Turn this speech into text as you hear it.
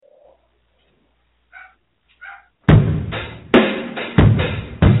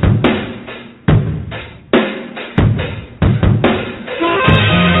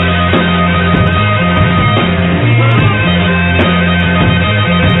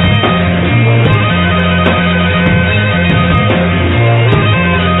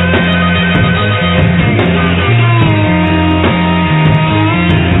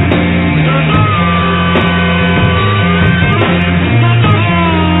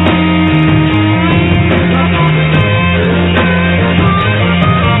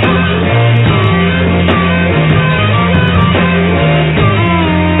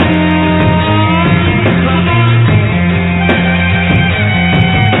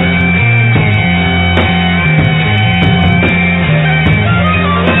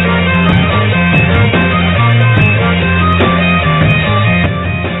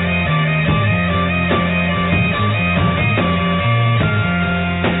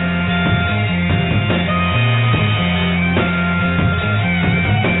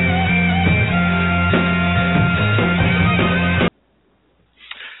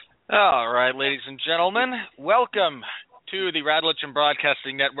ladies and gentlemen. Welcome to the Radulich and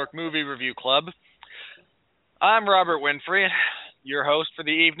Broadcasting Network Movie Review Club. I'm Robert Winfree, your host for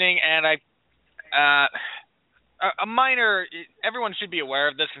the evening, and everyone should be aware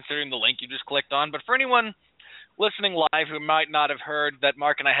of this considering the link you just clicked on, but for anyone listening live who might not have heard that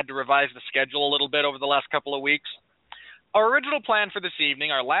Mark and I had to revise the schedule a little bit over the last couple of weeks, our original plan for this evening,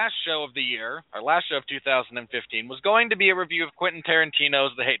 our last show of the year, our last show of 2015, was going to be a review of Quentin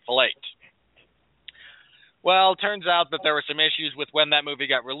Tarantino's The Hateful Eight. Well, it turns out that there were some issues with when that movie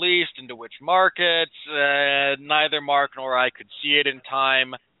got released, into which markets. Neither Mark nor I could see it in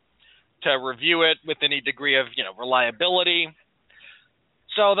time to review it with any degree of, reliability.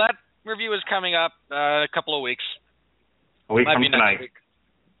 So that review is coming up a couple of weeks. A week from tonight.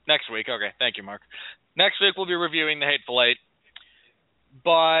 Next week, okay. Thank you, Mark. Next week we'll be reviewing The Hateful Eight.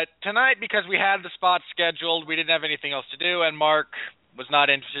 But tonight, because we had the spot scheduled, we didn't have anything else to do, and Mark was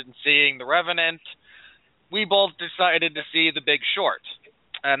not interested in seeing The Revenant, we both decided to see The Big Short.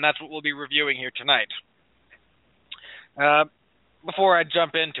 And that's what we'll be reviewing here tonight. Before I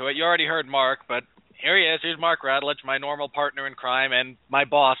jump into it, you already heard Mark, but here he is. Here's Mark Radulich, my normal partner in crime, and my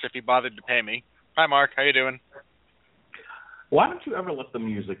boss if he bothered to pay me. Hi, Mark. How you doing? Why don't you ever let the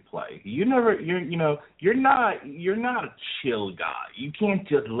music play? You're not a chill guy. You can't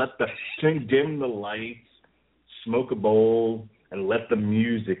just dim the lights, smoke a bowl, and let the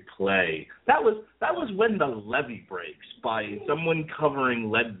music play. That was When the Levee Breaks by someone covering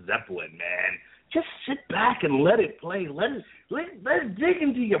Led Zeppelin, man. Just sit back and let it play. Let it dig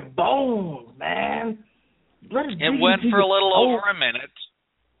into your bones, man. It went for a little over a minute.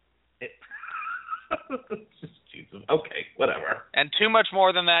 Jesus. Okay, whatever. And too much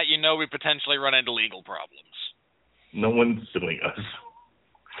more than that, we potentially run into legal problems. No one's suing us.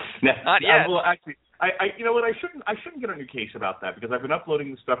 Now, not yet. Well, actually, you know what? I shouldn't get on your case about that because I've been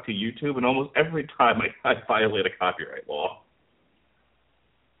uploading this stuff to YouTube, and almost every time I violate a copyright law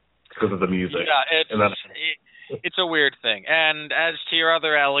because of the music. Yeah, it's a weird thing. And as to your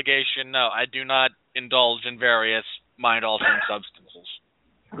other allegation, no, I do not indulge in various mind-altering substances.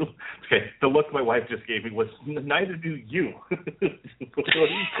 Okay, the look my wife just gave me was, neither do you. What are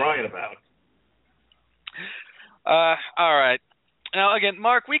you crying about? All right. Now, again,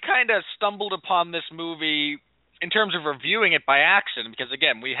 Mark, we kind of stumbled upon this movie in terms of reviewing it by accident because,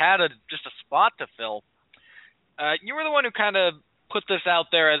 again, we had just a spot to fill. You were the one who kind of put this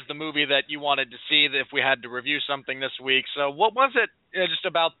out there as the movie that you wanted to see if we had to review something this week. So what was it just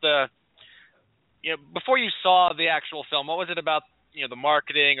about before you saw the actual film, what was it about the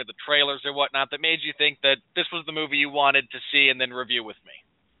marketing or the trailers or whatnot that made you think that this was the movie you wanted to see and then review with me?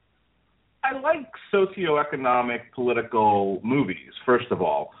 I like socioeconomic political movies, first of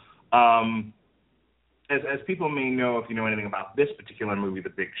all. As people may know, if you know anything about this particular movie, The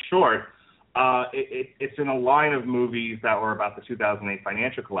Big Short, it's in a line of movies that were about the 2008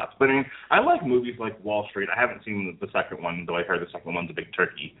 financial collapse. But I mean, I like movies like Wall Street. I haven't seen the second one, though I heard the second one's a big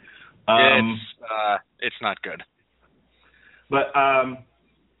turkey. It's not good. But, God,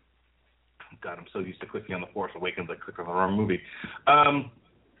 I'm so used to clicking on The Force Awakens, I click on the wrong movie.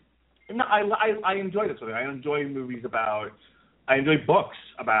 No, I enjoy this movie. I enjoy books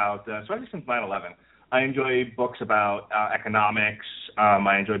about, especially since 9/11. I enjoy books about economics.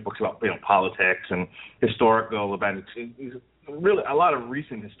 I enjoy books about politics and historical events. It's really a lot of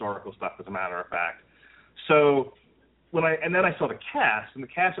recent historical stuff, as a matter of fact. So then I saw the cast, and the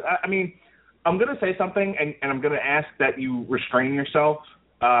cast. I mean, I'm going to say something, and I'm going to ask that you restrain yourself.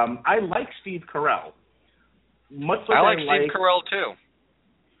 I like Steve Carell. I like Steve Carell, too.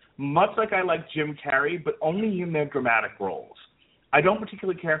 Much like I like Jim Carrey, but only in their dramatic roles. I don't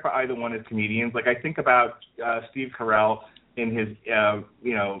particularly care for either one as comedians. Like, I think about Steve Carell in his,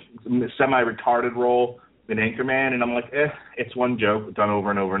 semi-retarded role in Anchorman, and I'm like, it's one joke done over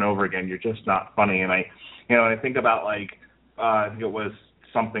and over and over again. You're just not funny. And I think about, I think it was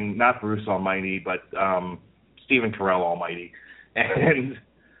something, not Bruce Almighty, but Stephen Carell Almighty. And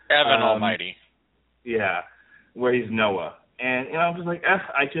Evan Almighty. Yeah, where he's Noah. And, I'm just like,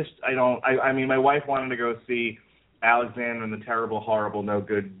 I mean, my wife wanted to go see Alexander and the Terrible, Horrible, No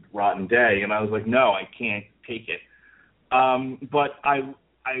Good, Rotten Day, and I was like, no, I can't take it. But I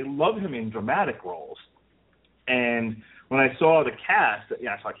love him in dramatic roles. And when I saw the cast,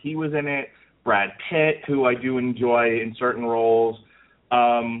 I saw he was in it, Brad Pitt, who I do enjoy in certain roles.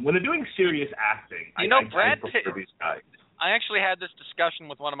 When they're doing serious acting, Brad I prefer these guys. I actually had this discussion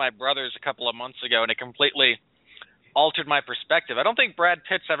with one of my brothers a couple of months ago, and it completely altered my perspective. I don't think Brad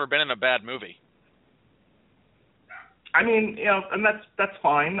Pitt's ever been in a bad movie. I mean, and that's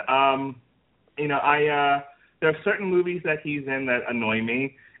fine. There are certain movies that he's in that annoy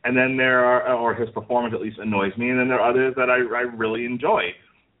me, And then there are, or his performance at least annoys me, and then there are others that I really enjoy.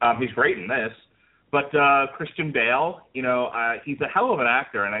 He's great in this. But Christian Bale, he's a hell of an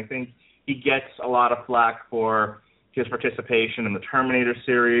actor, and I think he gets a lot of flack for his participation in the Terminator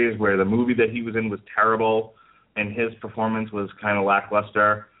series, where the movie that he was in was terrible, and his performance was kind of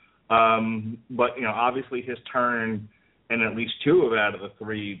lackluster. But, obviously his turn in at least two out of the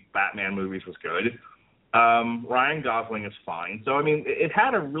three Batman movies was good. Ryan Gosling is fine. So, it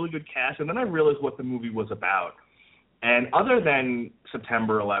had a really good cast, and then I realized what the movie was about. And other than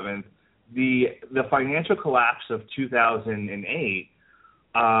September 11th, the financial collapse of 2008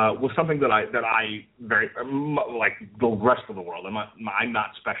 was something that I very, like the rest of the world, I'm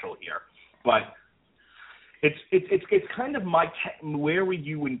not special here, but it's kind of where were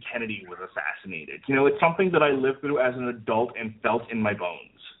you when Kennedy was assassinated? It's something that I lived through as an adult and felt in my bones.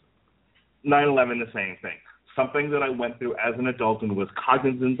 9/11, the same thing. Something that I went through as an adult and was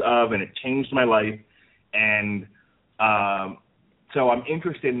cognizant of, and it changed my life. And so I'm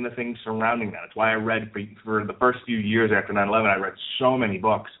interested in the things surrounding that. It's why I read for the first few years after 9/11, I read so many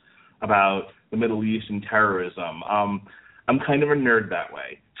books about the Middle East and terrorism. I'm kind of a nerd that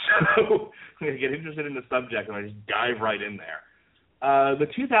way. So I get interested in the subject and I just dive right in there. The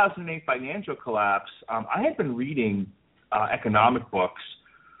 2008 financial collapse, I had been reading economic books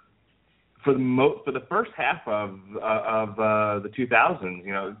for the first half of the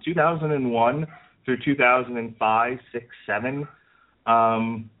 2000s, 2001 through 2005, 6, 7.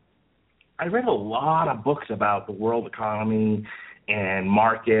 I read a lot of books about the world economy and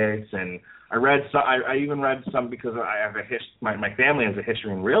markets, and I even read some because I have my family has a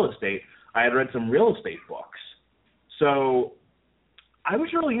history in real estate. I had read some real estate books, so I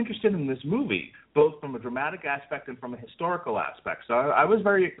was really interested in this movie, both from a dramatic aspect and from a historical aspect. So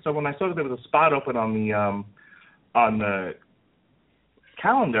So when I saw that there was a spot open on the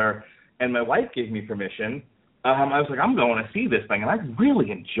calendar, and my wife gave me permission, I was like, I'm going to see this thing, and I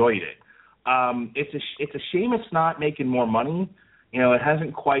really enjoyed it. It's a shame it's not making more money. It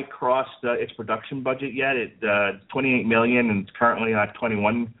hasn't quite crossed its production budget yet. It's $28 million, and it's currently at $21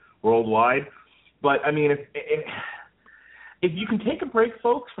 million worldwide. But if you can take a break,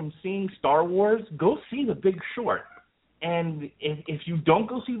 folks, from seeing Star Wars, go see The Big Short. And if you don't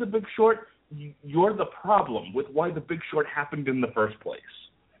go see The Big Short, you're the problem with why The Big Short happened in the first place.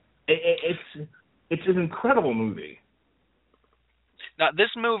 It's an incredible movie. Now, this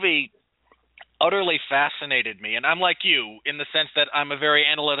movie utterly fascinated me, and I'm like you in the sense that I'm a very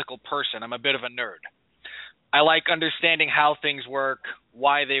analytical person. I'm a bit of a nerd. I like understanding how things work,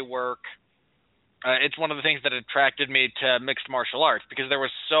 why they work. It's one of the things that attracted me to mixed martial arts, because there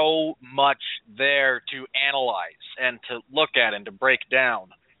was so much there to analyze and to look at and to break down.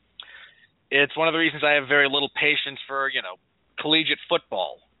 It's one of the reasons I have very little patience for, collegiate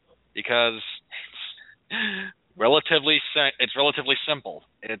football, because it's relatively simple.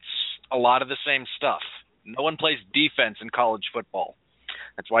 It's a lot of the same stuff. No one plays defense in college football.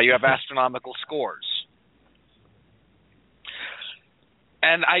 That's why you have astronomical scores.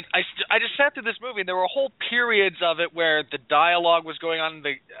 And I just sat through this movie, and there were whole periods of it where the dialogue was going on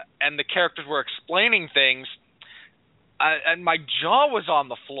and the characters were explaining things, and my jaw was on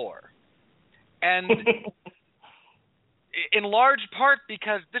the floor. And in large part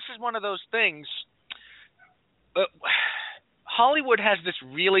because this is one of those things, Hollywood has this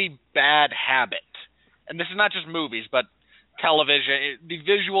really bad habit, and this is not just movies, but television, the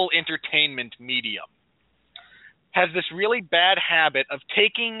visual entertainment medium, has this really bad habit of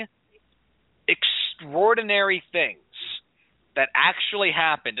taking extraordinary things that actually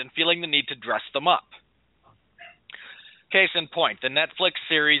happened and feeling the need to dress them up. Case in point, the Netflix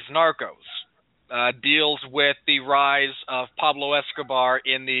series Narcos deals with the rise of Pablo Escobar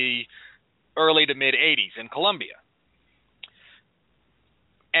in the early to mid-'80s in Colombia.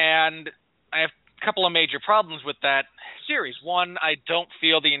 And I have a couple of major problems with that series. One, I don't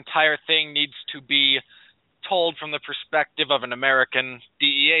feel the entire thing needs to be told from the perspective of an American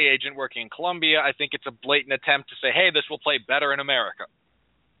DEA agent working in Colombia. I think it's a blatant attempt to say, hey, this will play better in America.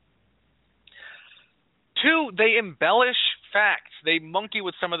 Two, they embellish facts. They monkey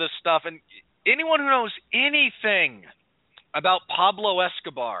with some of this stuff. And anyone who knows anything about Pablo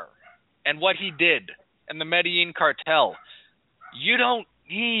Escobar and what he did and the Medellin cartel, you don't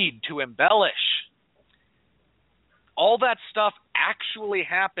need to embellish. All that stuff actually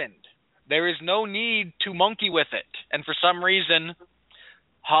happened. There is no need to monkey with it. And for some reason,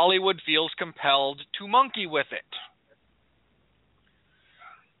 Hollywood feels compelled to monkey with it.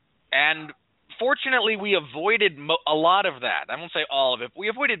 And fortunately, we avoided a lot of that. I won't say all of it, but we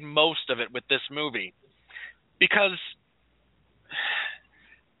avoided most of it with this movie. Because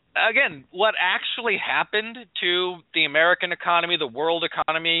again, what actually happened to the American economy, the world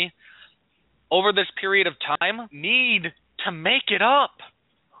economy, over this period of time, need to make it up.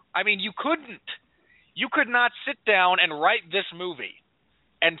 I mean, you couldn't. You could not sit down and write this movie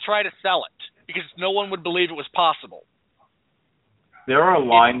and try to sell it because no one would believe it was possible. There are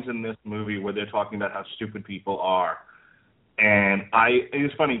lines in this movie where they're talking about how stupid people are. And it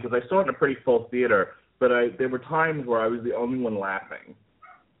was funny because I saw it in a pretty full theater, but there were times where I was the only one laughing.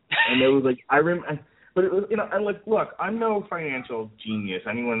 And it was like, but it was, and like, look, I'm no financial genius.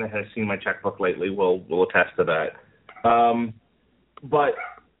 Anyone that has seen my checkbook lately will attest to that. But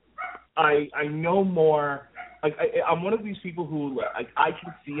I know more. Like I'm one of these people who like I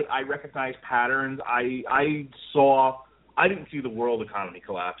can see it. I recognize patterns. I didn't see the world economy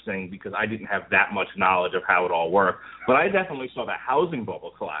collapsing because I didn't have that much knowledge of how it all worked. But I definitely saw the housing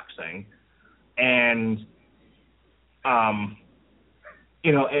bubble collapsing, and and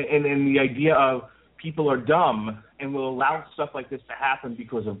the idea of people are dumb and will allow stuff like this to happen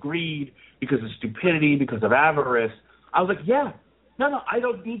because of greed, because of stupidity, because of avarice. I was like, yeah, no, I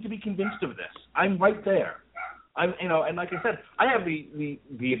don't need to be convinced of this. I'm right there. And like I said, I have the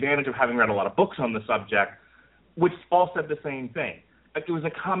advantage of having read a lot of books on the subject, which all said the same thing. Like it was a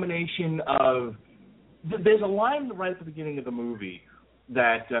combination of. There's a line right at the beginning of the movie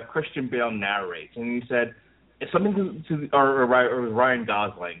that Christian Bale narrates, and he said something or Ryan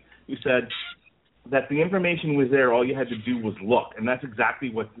Gosling, who said that the information was there. All you had to do was look, and that's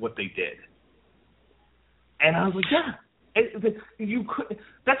exactly what they did. And I was like, yeah, you could.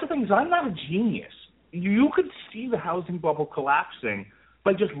 That's the thing is, I'm not a genius. You could see the housing bubble collapsing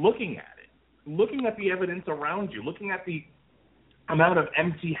by just looking at it. Looking at the evidence around you, looking at the amount of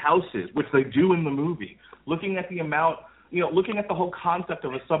empty houses, which they do in the movie, looking at the amount, looking at the whole concept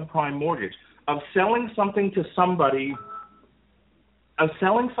of a subprime mortgage, of selling something to somebody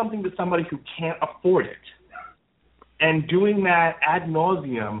who can't afford it, and doing that ad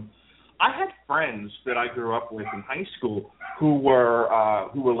nauseum. I had friends that I grew up with in high school who were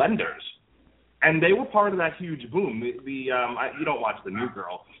lenders, and they were part of that huge boom. You don't watch The New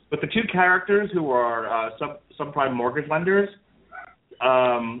Girl, but the two characters who are subprime mortgage lenders,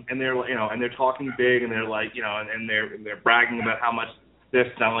 and they're talking big, and they're like, and they're bragging about how much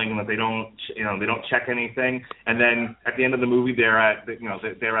they're selling and that they don't check anything, and then at the end of the movie they're at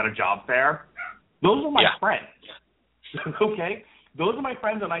a job fair. Those are my friends. Okay, those are my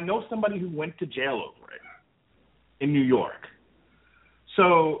friends, and I know somebody who went to jail over it in New York.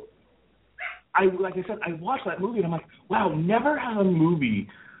 So. Like I said, I watched that movie and I'm like, wow, never had a movie.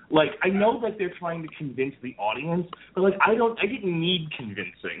 Like, I know that they're trying to convince the audience, but like, I didn't need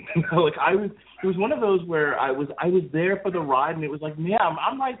convincing. It was one of those where I was there for the ride, and it was like, yeah,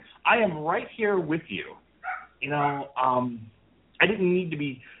 I'm like, I am right here with you. I didn't need to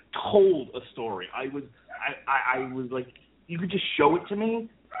be told a story. I was like, you could just show it to me,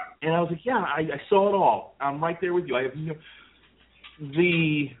 and I was like, yeah, I saw it all. I'm right there with you. I have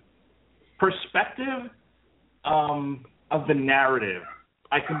the perspective of the narrative,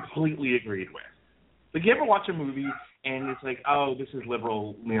 I completely agreed with. Like, you ever watch a movie and it's like, oh, this is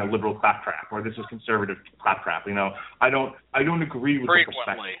liberal claptrap, or this is conservative claptrap. I don't agree with the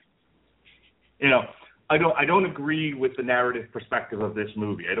perspective. I don't agree with the narrative perspective of this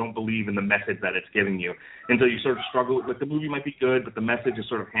movie. I don't believe in the message that it's giving you. And so you sort of struggle with the movie might be good, but the message is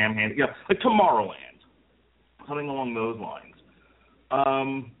sort of ham-handed. Like Tomorrowland, something along those lines.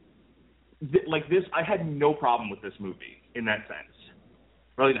 Like this, I had no problem with this movie in that sense.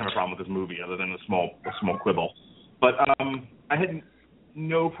 Really didn't have a problem with this movie other than a small quibble. But I had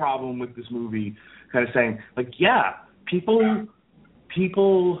no problem with this movie kind of saying, like, yeah, people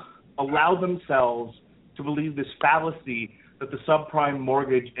allow themselves to believe this fallacy that the subprime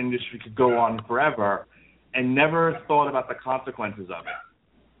mortgage industry could go on forever and never thought about the consequences of it.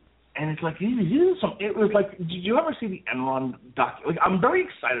 And it's like, it was like, did you ever see the Enron doc? Like, I'm very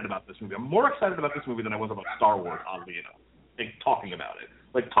excited about this movie. I'm more excited about this movie than I was about Star Wars, oddly enough. Like, talking about it.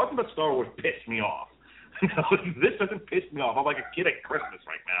 Like, talking about Star Wars pissed me off. This doesn't piss me off. I'm like a kid at Christmas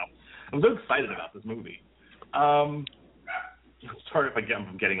right now. I'm so excited about this movie. Sorry if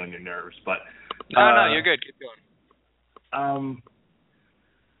I'm getting on your nerves, but... No, you're good. Keep going.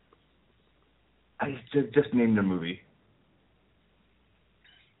 I just named a movie.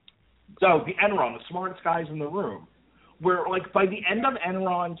 So, the Enron, the smartest guys in the room, where, like, by the end of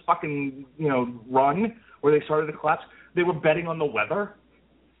Enron's fucking, run, where they started to collapse, they were betting on the weather.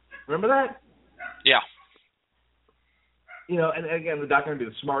 Remember that? Yeah. And again, the documentary,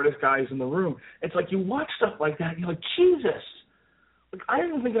 the smartest guys in the room. It's like, you watch stuff like that, and you're like, Jesus, like, I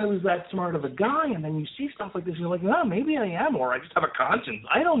didn't think I was that smart of a guy, and then you see stuff like this, and you're like, no, maybe I am, or I just have a conscience.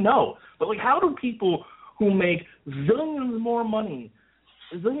 I don't know. But, like, how do people who make zillions more money,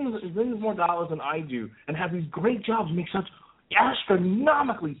 zillions more dollars than I do, and have these great jobs make such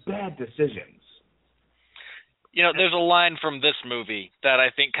astronomically bad decisions? You know, there's a line from this movie that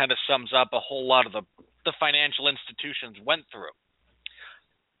I think kind of sums up a whole lot of the financial institutions went through.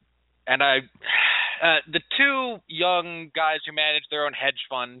 And the two young guys who manage their own hedge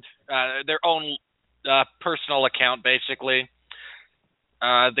fund, their own personal account, basically.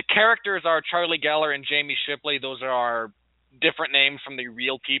 The characters are Charlie Geller and Jamie Shipley. Those are different names from the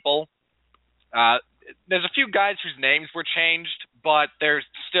real people. There's a few guys whose names were changed, but they're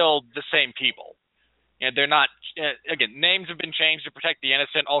still the same people. And they're not, again, names have been changed to protect the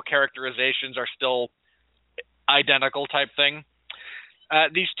innocent. All characterizations are still identical type thing.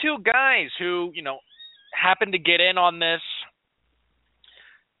 These two guys who, you know, happen to get in on this,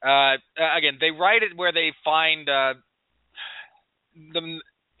 again, they write it where they find them.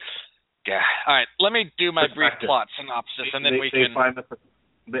 Yeah. All right, let me do my brief plot synopsis, and then we can.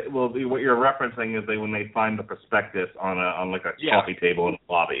 What you're referencing is when they find the prospectus on a coffee table in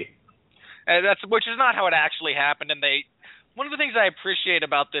the lobby. Which is not how it actually happened, and one of the things I appreciate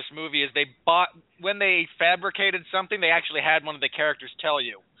about this movie is when they fabricated something, they actually had one of the characters tell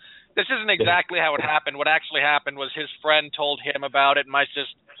you. This isn't exactly how it happened. What actually happened was his friend told him about it, and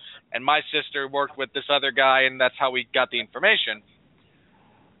my sister worked with this other guy, and that's how we got the information.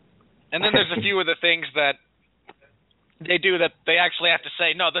 And then there's a few of the things that they do that they actually have to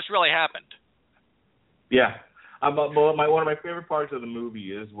say, no, this really happened. Yeah. One of my favorite parts of the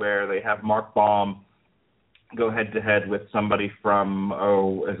movie is where they have Mark Baum go head-to-head with somebody from,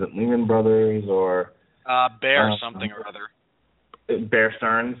 is it Lehman Brothers or... Bear something or other. Bear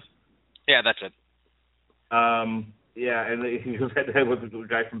Stearns? Yeah, that's it. Yeah, and he goes head-to-head with the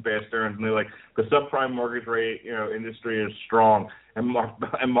guy from Bear Stearns, and they're like, the subprime mortgage rate, industry is strong, and Mark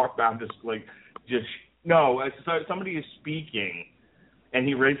Baum somebody is speaking, and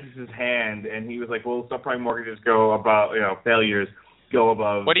he raises his hand, and he was like, well, subprime mortgages go above, failures go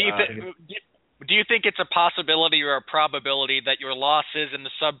above... What do you think? Do you think it's a possibility or a probability that your losses in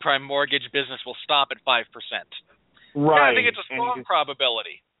the subprime mortgage business will stop at 5%? Right. Yeah, I think it's a strong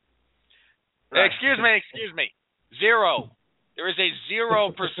probability. Right. Excuse me. 0. There is a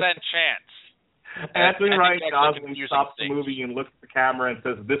 0% chance. Anthony Ryan Gosling stops the movie and looks at the camera and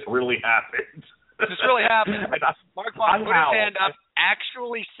says, "This really happened." This really happened. Mark Baum put his hand up,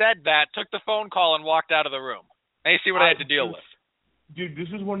 actually said that, took the phone call, and walked out of the room. And you see what I had to deal with. Dude, this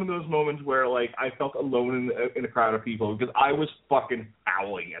is one of those moments where, like, I felt alone in a crowd of people because I was fucking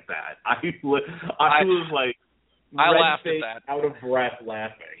howling at that. I was like, I laughed at that, out of breath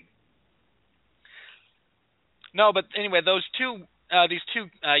laughing. No, but anyway, these two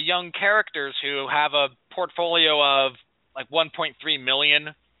young characters who have a portfolio of like 1.3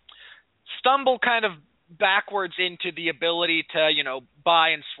 million stumble kind of backwards into the ability to, buy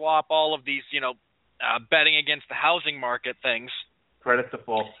and swap all of these, betting against the housing market things. Credit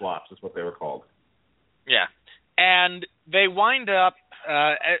default swaps is what they were called. Yeah. And they wind up,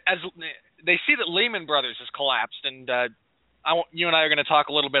 as they see that Lehman Brothers has collapsed, and you and I are going to talk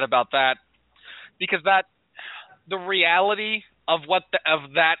a little bit about that, because the reality of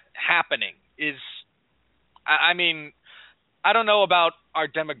that happening is, I mean, I don't know about our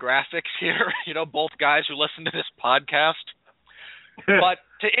demographics here, both guys who listen to this podcast, but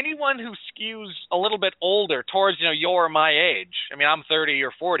to anyone who skews a little bit older towards, your or my age, I mean, I'm 30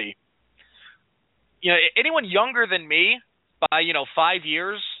 or 40, anyone younger than me by, 5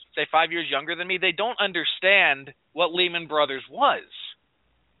 years, say 5 years younger than me, they don't understand what Lehman Brothers was.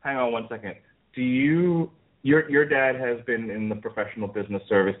 Hang on one second. Your dad has been in the professional business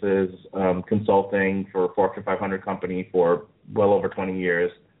services, consulting for a Fortune 500 company for well over 20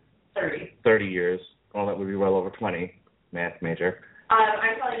 years. 30 years. Well, that would be well over 20, math major.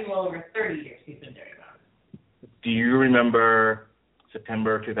 I'm telling you well over 30 years he's been doing that. Do you remember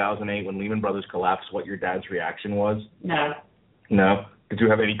September 2008 when Lehman Brothers collapsed, what your dad's reaction was? No. No? Did you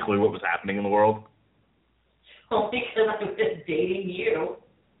have any clue what was happening in the world? Only because I was dating you.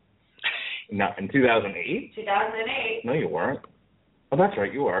 Not in 2008? 2008. No, you weren't. Oh, that's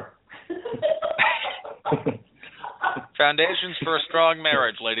right, you were. Foundations for a strong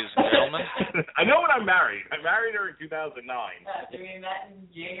marriage, ladies and gentlemen. I know when I'm married. I married her in 2009. So we met in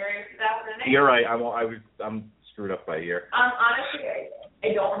January of 2008? You're right. I'm screwed up by a year. Honestly,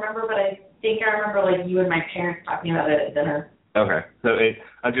 I don't remember, but I think I remember you and my parents talking about it at dinner. Okay. So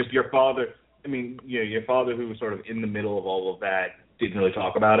just your father, your father who was sort of in the middle of all of that didn't really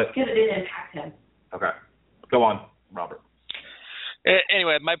talk about it? Because it didn't impact him. Okay. Go on, Robert.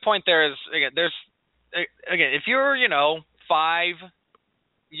 Anyway, my point there is, again, if you're, 5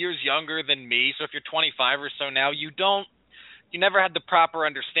 years younger than me, so if you're 25 or so now, you never had the proper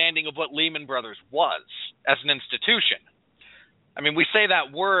understanding of what Lehman Brothers was as an institution. I mean, we say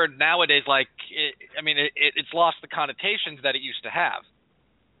that word nowadays it's lost the connotations that it used to have.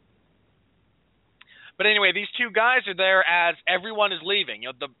 But anyway, these two guys are there as everyone is leaving.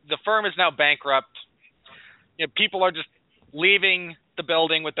 The firm is now bankrupt. People are just leaving the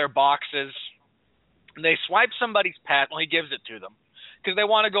building with their boxes. And they swipe somebody's pet. Well, he gives it to them because they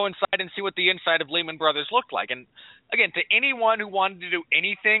want to go inside and see what the inside of Lehman Brothers looked like. And again, to anyone who wanted to do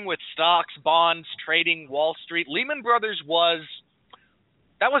anything with stocks, bonds, trading, Wall Street, Lehman Brothers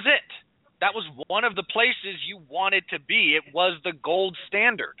that was it. That was one of the places you wanted to be. It was the gold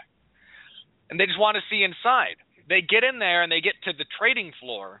standard. And they just want to see inside. They get in there and they get to the trading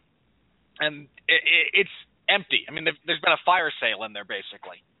floor, and it's empty. I mean, there's been a fire sale in there,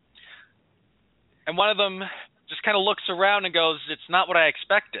 basically. And one of them just kind of looks around and goes, "It's not what I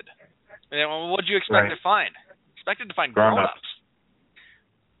expected." What did you expect to find? Expected to find grown-ups.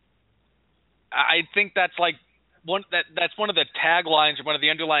 I think that's like that's one of the taglines or one of the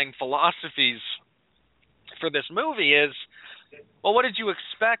underlying philosophies for this movie is, well, what did you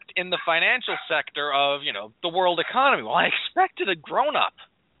expect in the financial sector of, the world economy? Well, I expected a grown-up.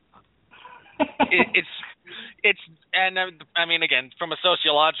 I mean, again, from a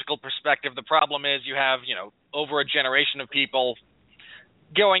sociological perspective, the problem is you have, over a generation of people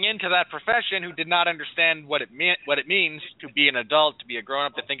going into that profession who did not understand what it means to be an adult, to be a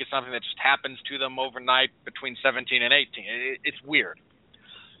grown-up. They think it's something that just happens to them overnight between 17 and 18. It's weird.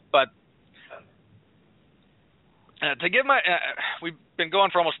 But to give we've been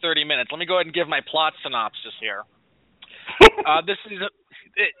going for almost 30 minutes. Let me go ahead and give my plot synopsis here.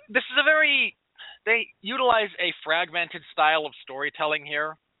 They utilize a fragmented style of storytelling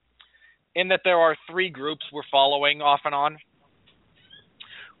here, in that there are 3 groups we're following off and on.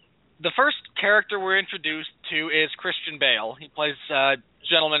 The first character we're introduced to is Christian Bale. He plays a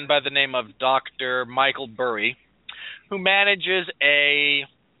gentleman by the name of Dr. Michael Burry, who manages a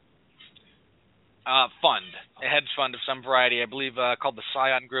hedge fund of some variety, I believe called the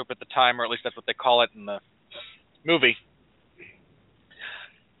Scion Group at the time, or at least that's what they call it in the movie.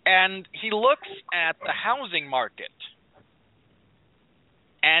 And he looks at the housing market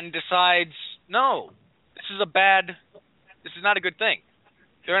and decides, no, this is not a good thing.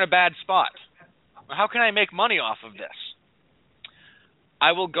 They're in a bad spot. How can I make money off of this?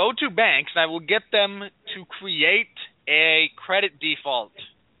 I will go to banks and I will get them to create a credit default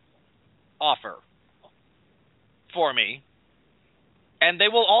offer for me, and they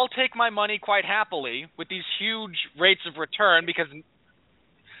will all take my money quite happily with these huge rates of return, because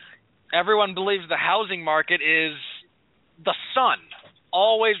everyone believes the housing market is the sun.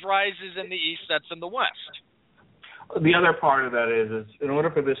 Always rises in the east, sets in the west. The other part of that is in order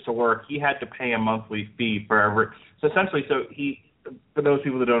for this to work, he had to pay a monthly fee for every. So essentially, for those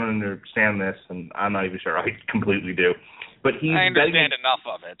people that don't understand this, and I'm not even sure I completely do, but I understand enough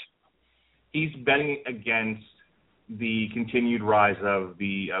of it. He's betting against the continued rise of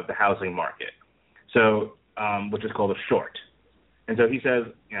the housing market, so which is called a short. And so he says,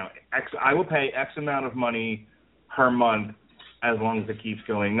 I will pay X amount of money per month as long as it keeps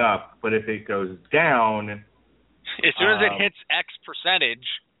going up, but if it goes down. As soon as it hits X percentage,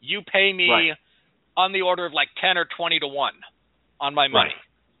 you pay me on the order of like 10 or 20 to 1 on my money.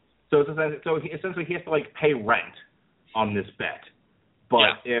 Right. So essentially he has to pay rent on this bet.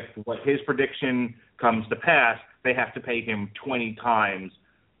 But if what his prediction comes to pass, they have to pay him 20 times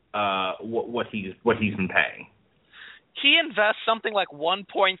what he's been paying. He invests something like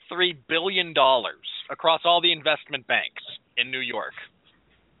 $1.3 billion across all the investment banks in New York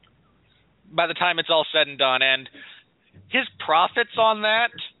by the time it's all said and done. And his profits on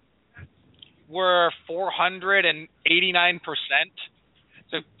that were 489%.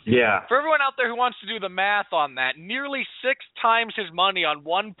 So for everyone out there who wants to do the math on that, nearly 6 times his money on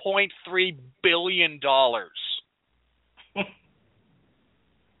 $1.3 billion.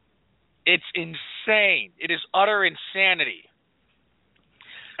 It's insane. It is utter insanity.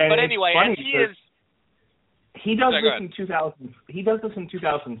 And but anyway, and he does this in 2000. He does this in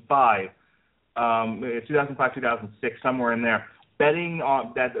 2005, 2006, somewhere in there. Betting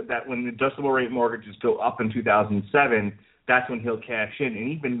on that when the adjustable rate mortgages go up in 2007, that's when he'll cash in,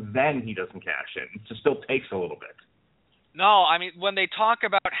 and even then he doesn't cash in. It just still takes a little bit. No, I mean, when they talk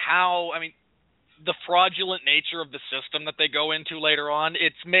about the fraudulent nature of the system that they go into later on,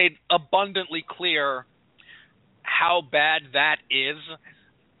 it's made abundantly clear how bad that is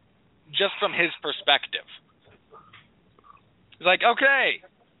just from his perspective. He's like, okay,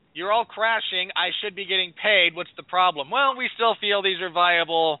 you're all crashing. I should be getting paid. What's the problem? Well, we still feel these are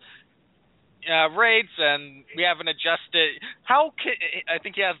viable rates, and we haven't adjusted. I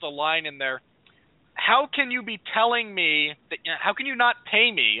think he has the line in there. How can you be telling me that? How can you not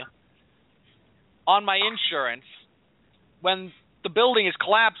pay me on my insurance when the building is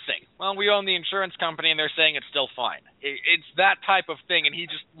collapsing? Well, we own the insurance company, and they're saying it's still fine. It's that type of thing, and he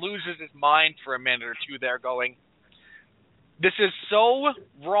just loses his mind for a minute or two there, going, "This is so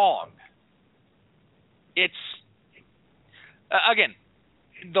wrong." It's again,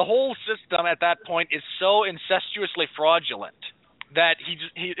 the whole system at that point is so incestuously fraudulent that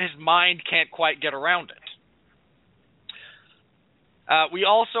his mind can't quite get around it. We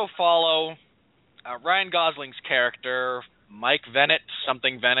also follow Ryan Gosling's character, Mike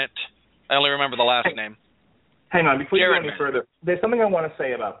something Vennett. I only remember the last name. Hang on, before you go any further, there's something I want to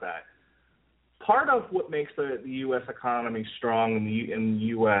say about that. Part of what makes the U.S. economy strong and the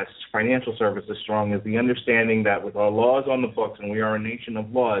U.S. financial services strong is the understanding that with our laws on the books, and we are a nation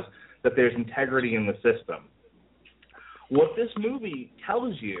of laws, that there's integrity in the system. What this movie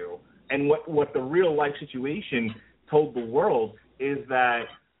tells you, and what the real-life situation told the world, is that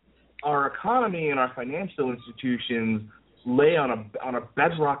our economy and our financial institutions lay on a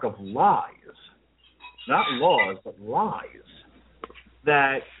bedrock of lies. Not laws, but lies.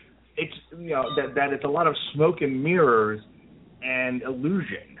 That it's that it's a lot of smoke and mirrors and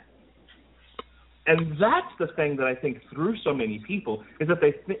illusion. And that's the thing that I think threw so many people is that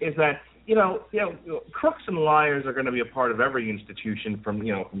crooks and liars are going to be a part of every institution, from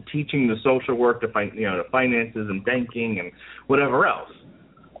teaching to social work to to finances and banking and whatever else.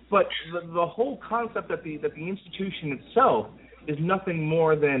 But the whole concept that the institution itself is nothing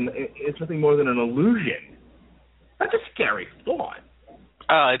more than an illusion. That's a scary thought.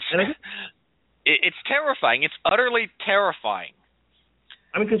 It's terrifying. It's utterly terrifying.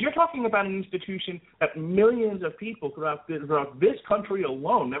 I mean, because you're talking about an institution that millions of people throughout this country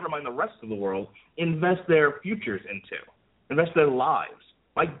alone, never mind the rest of the world, invest their futures into, invest their lives.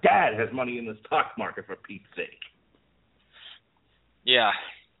 My dad has money in the stock market, for Pete's sake. Yeah.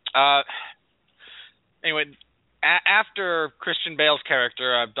 Anyway, after Christian Bale's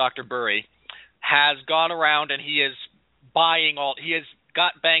character, Dr. Burry, has gone around and he is he has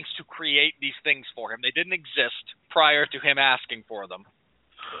got banks to create these things for him. They didn't exist prior to him asking for them.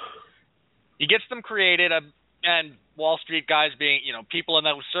 He gets them created, and Wall Street guys being, people in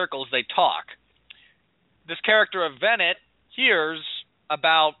those circles, they talk. This character of Vennett hears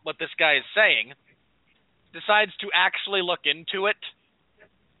about what this guy is saying, decides to actually look into it,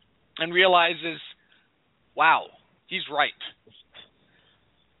 and realizes, wow, he's right.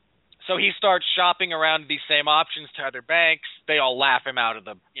 So he starts shopping around these same options to other banks. They all laugh him out of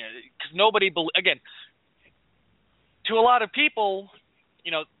the, because nobody, again, to a lot of people,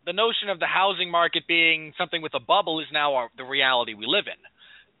 the notion of the housing market being something with a bubble is now the reality we live in.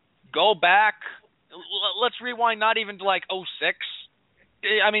 Go back, let's rewind not even to like 06.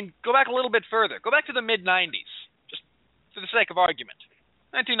 I mean, go back a little bit further. Go back to the mid-90s, just for the sake of argument.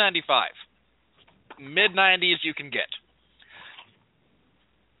 1995. Mid-90s you can get.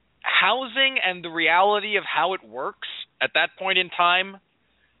 Housing and the reality of how it works at that point in time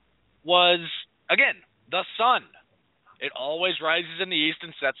was, again, the sun. It always rises in the east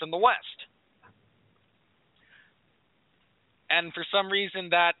and sets in the west. And for some reason,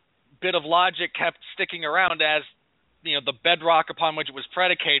 that bit of logic kept sticking around as, the bedrock upon which it was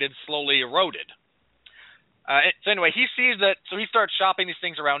predicated slowly eroded. So anyway, he sees that, so he starts shopping these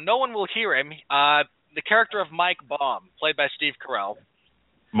things around. No one will hear him. The character of Mike Baum, played by Steve Carell.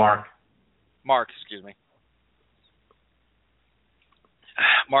 Mark, excuse me.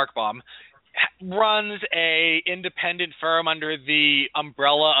 Mark Baum runs a independent firm under the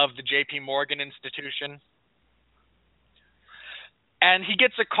umbrella of the J.P. Morgan Institution. And he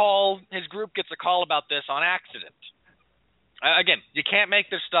gets a call, his group gets a call about this on accident. Again, you can't make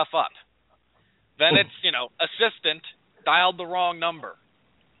this stuff up. Then it's, assistant dialed the wrong number.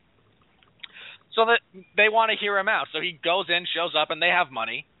 So that they want to hear him out. So he goes in, shows up, and they have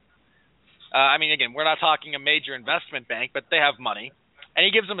money. Again, we're not talking a major investment bank, but they have money. And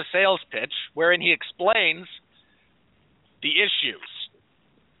he gives them a sales pitch wherein he explains the issues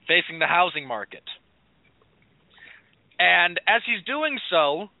facing the housing market. And as he's doing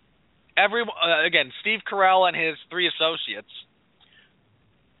so, Steve Carell and his three associates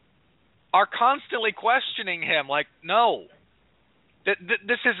are constantly questioning him, like, no,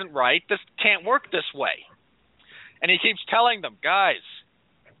 this isn't right. This can't work this way. And he keeps telling them, guys,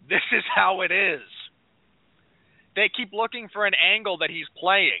 this is how it is. They keep looking for an angle that he's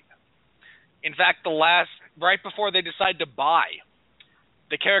playing. In fact, the last right before they decide to buy,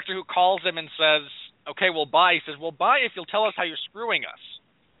 the character who calls him and says, okay, we'll buy, he says, we'll buy if you'll tell us how you're screwing us.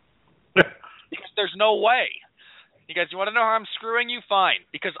 Because there's no way. He goes, you want to know how I'm screwing you? Fine.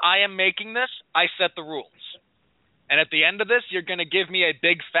 Because I am making this, I set the rules. And at the end of this, you're going to give me a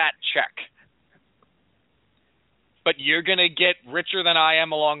big fat check. But you're going to get richer than I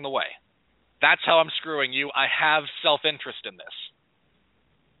am along the way. That's how I'm screwing you. I have self-interest in this.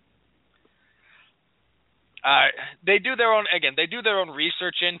 They do their own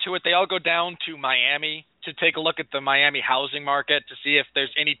research into it. They all go down to Miami to take a look at the Miami housing market to see if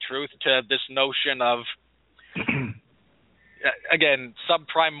there's any truth to this notion of, again,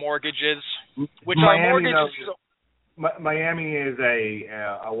 subprime mortgages, which Miami, are mortgages. Miami is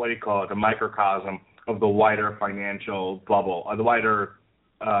a what do you call it? A microcosm of the wider financial bubble, the wider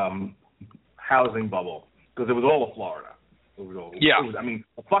housing bubble, because it was all of Florida. I mean,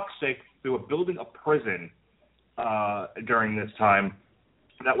 for fuck's sake, they were building a prison during this time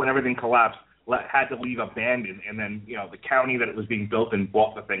that, when everything collapsed, had to leave abandoned, and then the county that it was being built in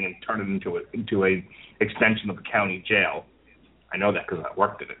bought the thing and turned it into a extension of the county jail. I know that because I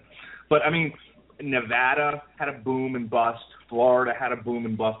worked at it. But I mean, Nevada had a boom and bust. Florida had a boom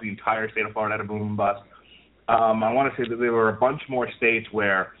and bust. The entire state of Florida had a boom and bust. I want to say that there were a bunch more states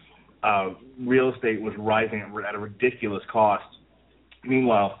where real estate was rising at a ridiculous cost.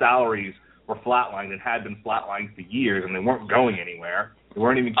 Meanwhile, salaries were flatlined and had been flatlined for years, and they weren't going anywhere. They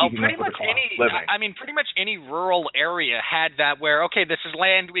weren't even keeping up with the cost of living. I mean, pretty much any rural area had that where, okay, this is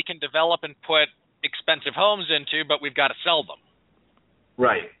land we can develop and put expensive homes into, but we've got to sell them.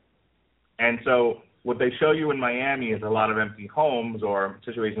 Right. And so what they show you in Miami is a lot of empty homes or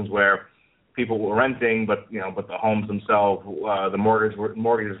situations where people were renting, but the homes themselves, the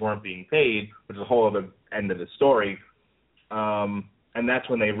mortgages weren't being paid, which is a whole other end of the story. And that's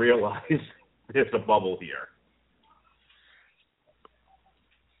when they realize there's a bubble here.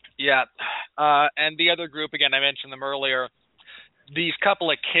 Yeah. And the other group, again, I mentioned them earlier, these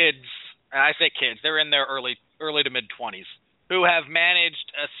couple of kids, I say kids, they're in their early to mid-20s, who have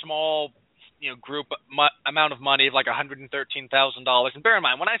managed a small group amount of money of like $113,000. And bear in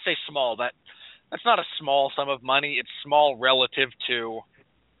mind, when I say small, that's not a small sum of money. It's small relative to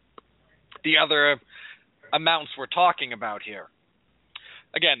the other amounts we're talking about here.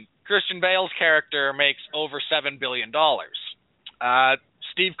 Again, Christian Bale's character makes over $7 billion.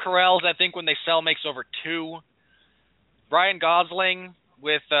 Steve Carell's, I think, when they sell, makes over $2 billion. Ryan Gosling,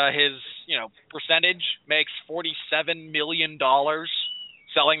 with his percentage, makes $47 million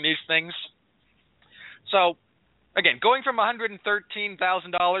selling these things. So, again, going from $113,000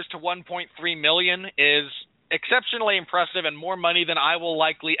 to $1.3 million is exceptionally impressive and more money than I will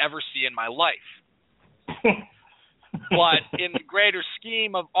likely ever see in my life. But in the greater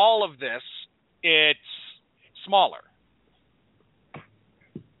scheme of all of this, it's smaller.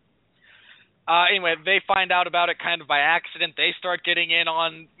 Anyway, they find out about it kind of by accident. They start getting in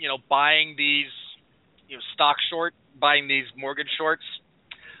on, buying these, buying these mortgage shorts.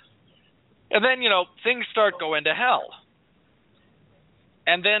 And then, things start going to hell.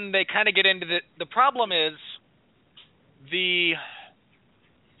 And then they kind of get into the problem is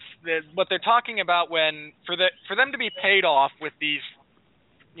what they're talking about when for them to be paid off with these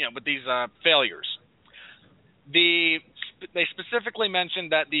failures. They specifically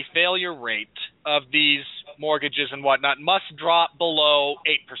mentioned that the failure rate of these mortgages and whatnot must drop below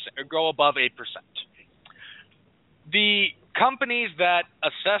 8% or go above 8%. The companies that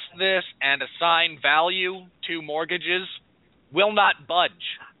assess this and assign value to mortgages will not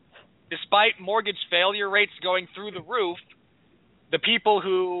budge. Despite mortgage failure rates going through the roof, the people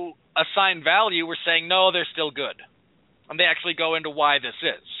who assign value were saying, no, they're still good. And they actually go into why this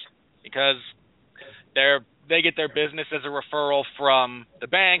is. Because they get their business as a referral from the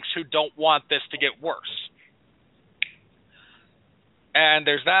banks who don't want this to get worse. And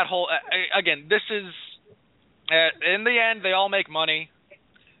there's that whole... Again, this is... in the end, they all make money.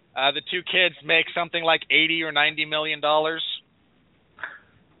 The two kids make something like $80 or $90 million,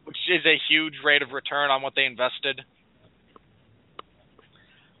 which is a huge rate of return on what they invested.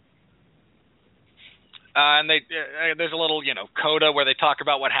 And there's a little, coda where they talk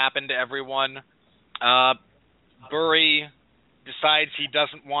about what happened to everyone. Burry decides he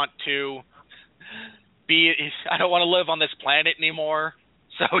doesn't want to I don't want to live on this planet anymore,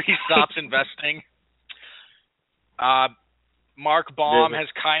 so he stops investing. Mark Baum has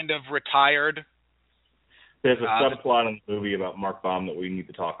kind of retired. There's a subplot in the movie about Mark Baum that we need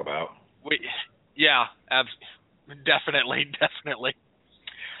to talk about. Definitely.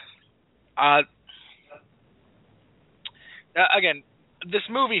 Again, this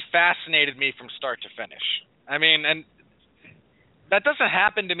movie fascinated me from start to finish. I mean, and that doesn't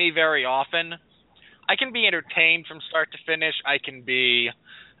happen to me very often. I can be entertained from start to finish. I can be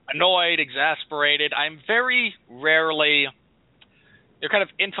annoyed, exasperated. I'm very rarely, kind of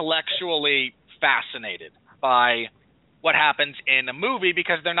intellectually fascinated by what happens in a movie,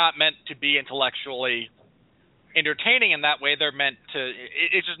 because they're not meant to be intellectually entertaining in that way. They're meant to,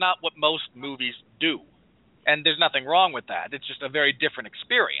 it's just not what most movies do. And there's nothing wrong with that. It's just a very different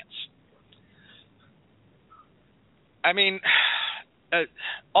experience. I mean,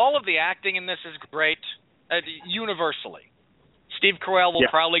 all of the acting in this is great, universally. Steve Carell will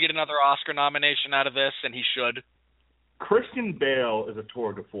probably get another Oscar nomination out of this, and he should. Christian Bale is a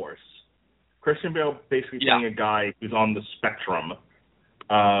tour de force. Christian Bale basically playing a guy who's on the spectrum.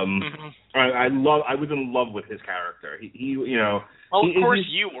 I was in love with his character. He you know. Well, of course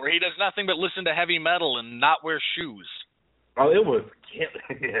you were. He does nothing but listen to heavy metal and not wear shoes. Oh, it was he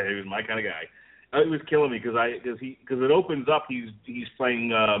was my kind of guy. It was killing me because it opens up. He's playing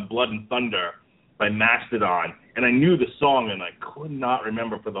Blood and Thunder by Mastodon, and I knew the song, and I could not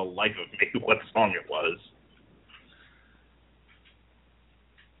remember for the life of me what song it was.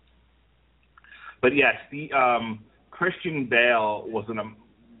 But yes, the Christian Bale was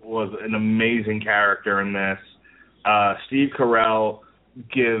an amazing character in this. Steve Carell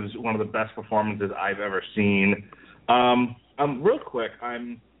gives one of the best performances I've ever seen. Real quick,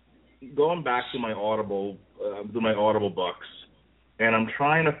 I'm going back to my Audible books, and I'm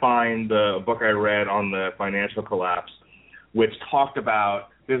trying to find the book I read on the financial collapse, which talked about,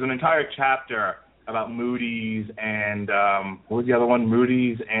 there's an entire chapter about Moody's and what was the other one?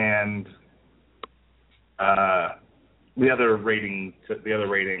 Moody's and the other rating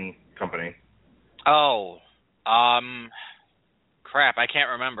company. Oh, crap! I can't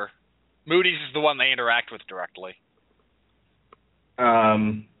remember. Moody's is the one they interact with directly.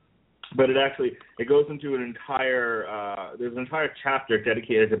 But it goes into an entire there's an entire chapter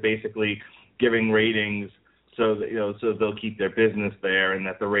dedicated to basically giving ratings so that so they'll keep their business there, and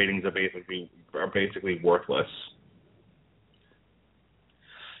that the ratings are basically worthless.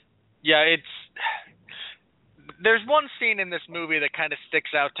 Yeah, there's one scene in this movie that kind of sticks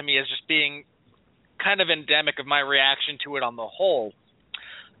out to me as just being kind of endemic of my reaction to it on the whole.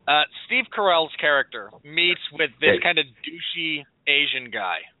 Steve Carell's character meets with this kind of douchey Asian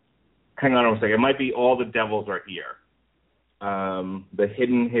guy. Hang on a second. It might be All the Devils Are Here. The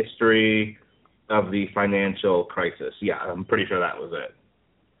hidden history of the financial crisis. Yeah, I'm pretty sure that was it.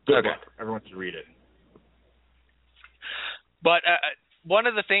 Good book. Everyone should read it. But one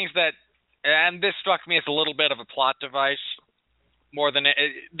of the things that, and this struck me as a little bit of a plot device, more than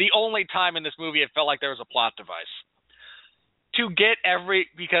the only time in this movie it felt like there was a plot device.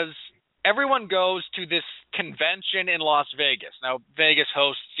 Because everyone goes to this convention in Las Vegas. Now, Vegas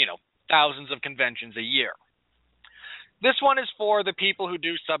hosts, thousands of conventions a year. This one is for the people who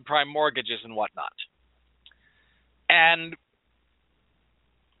do subprime mortgages and whatnot. And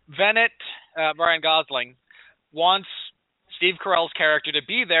Ryan Gosling, wants Steve Carell's character to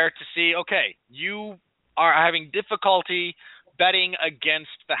be there to see, okay, you are having difficulty betting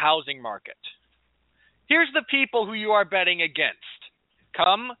against the housing market. Here's the people who you are betting against.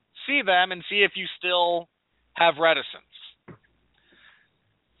 Come, see them, and see if you still have reticence.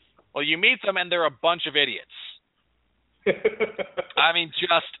 Well, you meet them, and they're a bunch of idiots. I mean,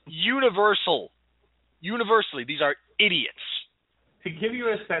 just universally, these are idiots. To give you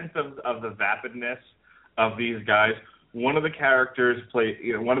a sense of the vapidness of these guys, one of the characters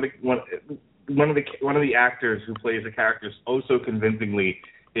one of the actors who plays the characters oh so convincingly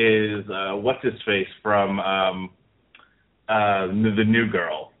is what's his face from the New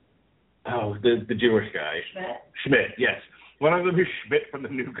Girl. Oh, the Jewish guy. Schmidt, yes. One of them is Schmidt from the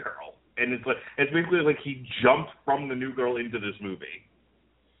New Girl, and it's basically like he jumped from the New Girl into this movie.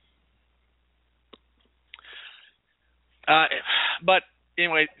 But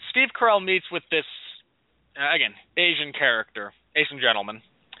anyway, Steve Carell meets with this again Asian gentleman,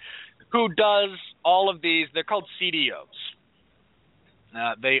 who does all of these. They're called CDOs.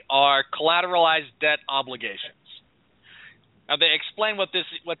 They are collateralized debt obligations. Now, they explain what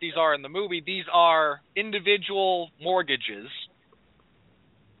these are in the movie. These are individual mortgages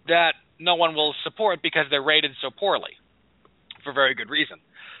that no one will support because they're rated so poorly, for very good reason.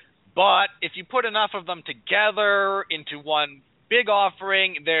 But if you put enough of them together into one big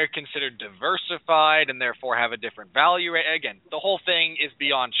offering, they're considered diversified and therefore have a different value. Again, the whole thing is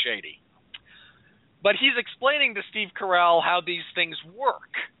beyond shady. But he's explaining to Steve Carell how these things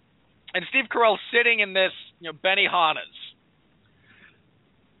work. And Steve Carell's sitting in this, Benihana's,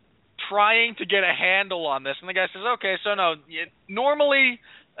 trying to get a handle on this, and the guy says, okay, so no, normally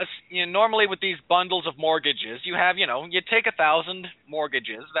with these bundles of mortgages, you have, you take 1,000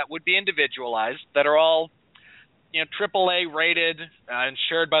 mortgages that would be individualized, that are all, AAA rated,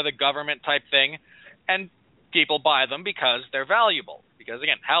 insured by the government type thing, and people buy them because they're valuable. Because,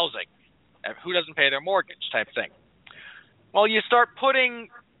 again, housing. Who doesn't pay their mortgage type thing? Well, you start putting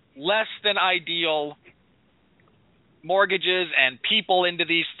less than ideal mortgages and people into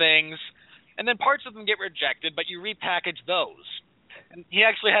these things, and then parts of them get rejected, but you repackage those. And he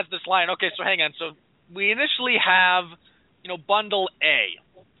actually has this line, okay, so hang on. So we initially have, bundle A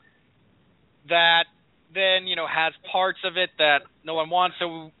that then, has parts of it that no one wants.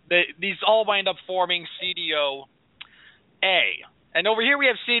 So these all wind up forming CDO A. And over here we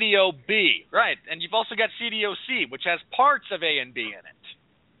have CDO B, right? And you've also got CDO C, which has parts of A and B in it.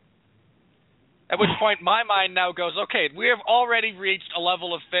 At which point my mind now goes, okay, we have already reached a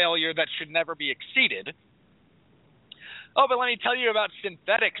level of failure that should never be exceeded. Oh, but let me tell you about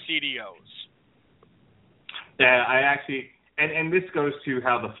synthetic CDOs. Yeah, I actually, and this goes to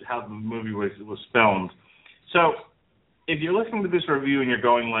how the movie was filmed. So, if you're listening to this review and you're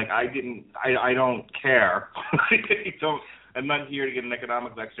going like, I don't care, I'm not here to get an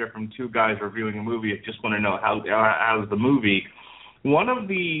economics lecture from two guys reviewing a movie. I just want to know how's the movie. One of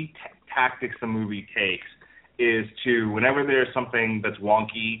the tactics the movie takes is to, whenever there's something that's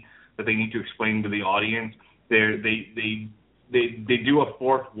wonky that they need to explain to the audience, they do a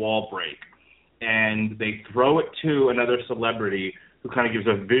fourth wall break, and they throw it to another celebrity who kind of gives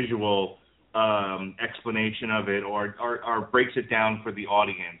a visual explanation of it or breaks it down for the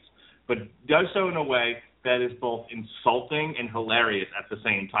audience, but does so in a way that is both insulting and hilarious at the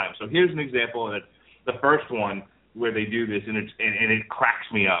same time. So here's an example of it. The first one where they do this, and it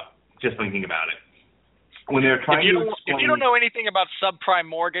cracks me up just thinking about it. When they're trying to explain, if you don't know anything about subprime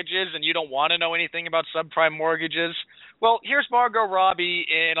mortgages and you don't want to know anything about subprime mortgages, well, here's Margot Robbie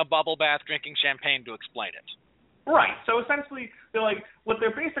in a bubble bath drinking champagne to explain it. Right. So essentially, they're like, what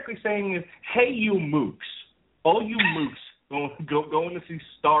they're basically saying is, hey, you mooks, all you mooks going to see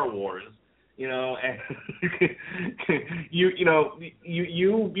Star Wars, and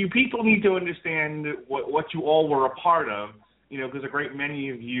you people need to understand what you all were a part of, because a great many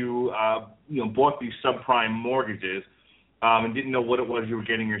of you, bought these subprime mortgages and didn't know what it was you were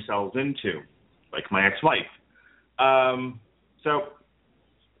getting yourselves into, like my ex-wife. So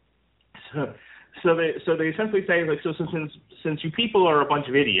they essentially say, like, so since you people are a bunch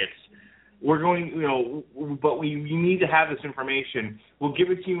of idiots, we're going, but you need to have this information. We'll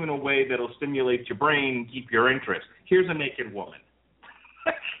give it to you in a way that'll stimulate your brain and keep your interest. Here's a naked woman.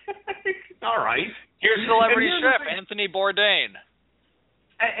 All right. Here's celebrity chef Anthony Bourdain.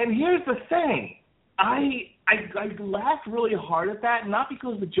 And here's the thing. I laughed really hard at that, not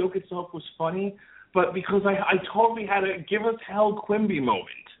because the joke itself was funny, but because I totally had a give us hell Quimby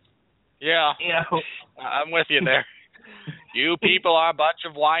moment. Yeah. I'm with you there. You people are a bunch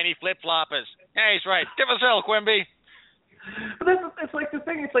of whiny flip-floppers. Yeah, he's right. Give us hell, Quimby. But it's like the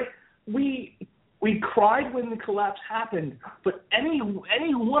thing. It's like we cried when the collapse happened, but any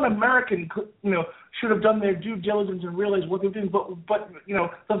one American could, should have done their due diligence and realized what they're doing. But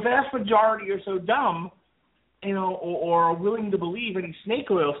the vast majority are so dumb, or are willing to believe any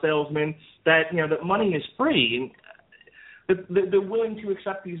snake oil salesman that that money is free, and they're willing to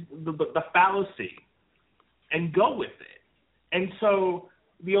accept the fallacy and go with it. And so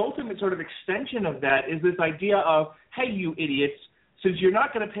the ultimate sort of extension of that is this idea of, hey, you idiots, since you're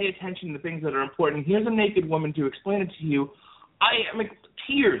not going to pay attention to things that are important, here's a naked woman to explain it to you. I mean,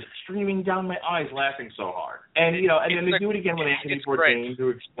 tears streaming down my eyes, laughing so hard. And and then they do it again with Anthony Bourdain,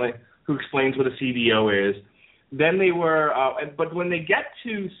 who explains what a CDO is. Then they were, but when they get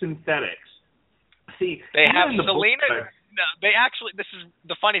to synthetics, see, they have Selena. No, they actually. This is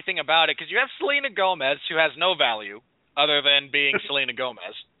the funny thing about it, because you have Selena Gomez, who has no value other than being Selena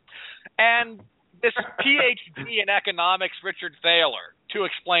Gomez, and this PhD in economics, Richard Thaler, to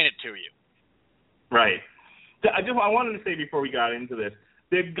explain it to you. Right. I wanted to say before we got into this,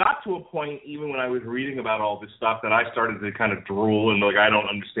 there got to a point, even when I was reading about all this stuff, that I started to kind of drool and I don't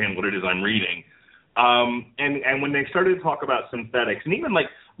understand what it is I'm reading. And when they started to talk about synthetics, and even like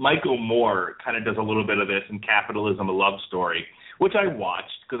Michael Moore kind of does a little bit of this in Capitalism, a Love Story, which I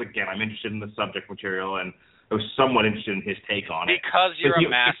watched because, again, I'm interested in the subject material and I was somewhat interested in his take on it. Because you're a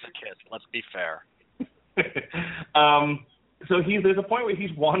masochist, let's be fair. So there's a point where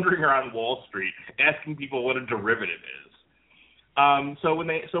he's wandering around Wall Street asking people what a derivative is. So when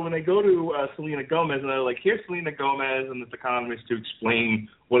they go to Selena Gomez and they're like, here's Selena Gomez and this economist to explain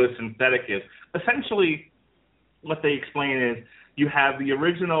what a synthetic is. Essentially, what they explain is you have the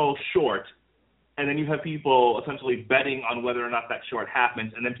original short, and then you have people essentially betting on whether or not that short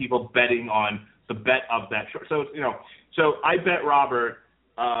happens, and then people betting on the bet of that short. So so I bet Robert,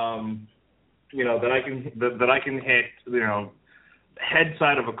 that I can hit, head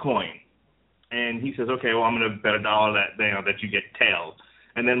side of a coin, and he says, okay, well I'm going to bet $1 that you get tails,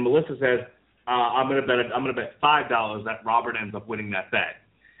 and then Melissa says, I'm going to bet $5 that Robert ends up winning that bet,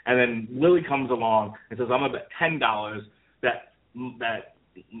 and then Lily comes along and says, I'm going to bet $10 that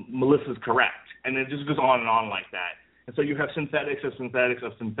Melissa's correct, and it just goes on and on like that. And so you have synthetics of synthetics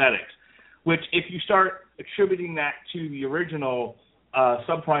of synthetics, which if you start attributing that to the original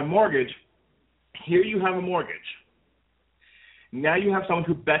subprime mortgage, here you have a mortgage. Now you have someone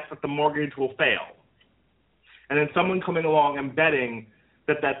who bets that the mortgage will fail, and then someone coming along and betting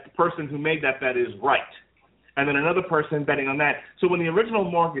that the person who made that bet is right, and then another person betting on that. So when the original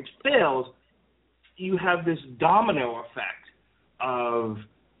mortgage fails, you have this domino effect of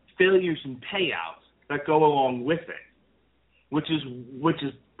failures and payouts that go along with it, which is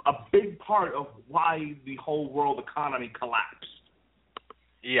a big part of why the whole world economy collapsed.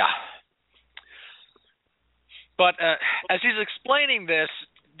 Yeah. But as he's explaining this,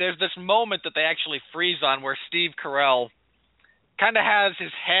 there's this moment that they actually freeze on where Steve Carell kind of has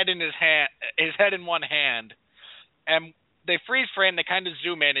his head in one hand, and they freeze frame, they kind of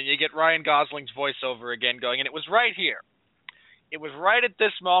zoom in, and you get Ryan Gosling's voiceover again going, and it was right here. It was right at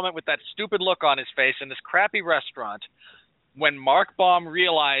this moment with that stupid look on his face in this crappy restaurant when Mark Baum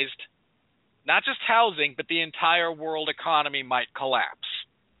realized not just housing, but the entire world economy might collapse.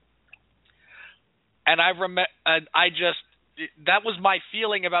 And that was my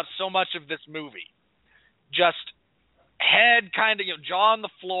feeling about so much of this movie. Just head kind of, jaw on the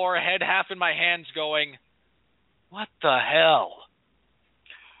floor, head half in my hands going, what the hell?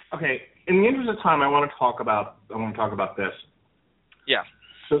 Okay, in the interest of time, I want to talk about this. Yeah.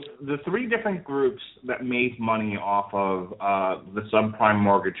 So the three different groups that made money off of the subprime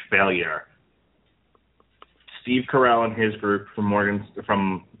mortgage failure: Steve Carell and his group from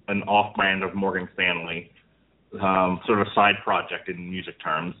an off-brand of Morgan Stanley, sort of a side project in music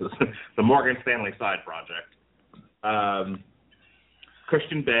terms, the Morgan Stanley side project.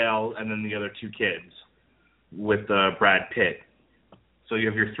 Christian Bale, and then the other two kids with Brad Pitt. So you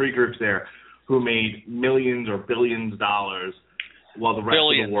have your three groups there who made millions or billions of dollars, while the rest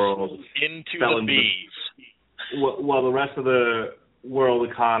of the world fell into while the rest of the world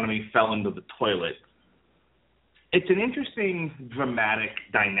economy fell into the toilet. It's an interesting dramatic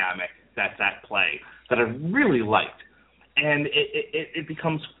dynamic that's at play that I really liked, and it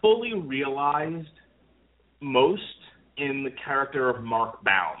becomes fully realized most in the character of Mark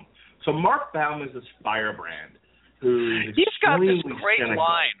Baum. So Mark Baum is this firebrand who is he's got this great cynical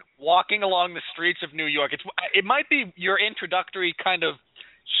line walking along the streets of New York. It might be your introductory kind of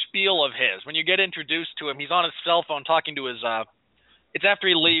spiel of his. When you get introduced to him, he's on his cell phone talking to his it's after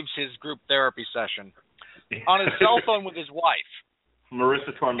he leaves his group therapy session. On his cell phone with his wife.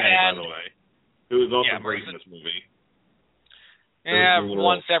 Marisa Tomei, by the way, who is also great in this movie. Yeah,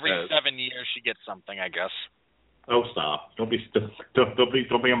 once every 7 years she gets something, I guess. Oh, stop! Don't be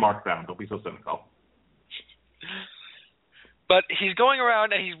a Mark Baum. Don't be so cynical. But he's going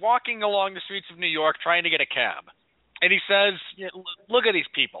around and he's walking along the streets of New York trying to get a cab. And he says, look at these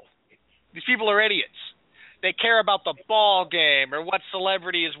people. These people are idiots. They care about the ball game or what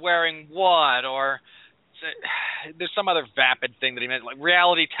celebrity is wearing what, or there's some other vapid thing that he meant, like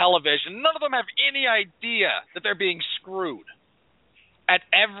reality television. None of them have any idea that they're being screwed at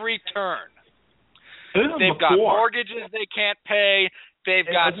every turn. They've got mortgages they can't pay. They've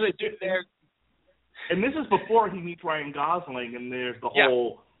got and this is before he meets Ryan Gosling, and there's the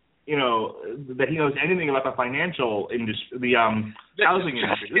whole, that he knows anything about the financial industry, the housing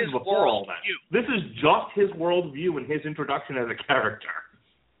industry. This is before all that. This is just his worldview and his introduction as a character.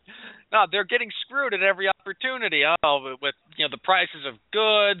 No, they're getting screwed at every opportunity. With the prices of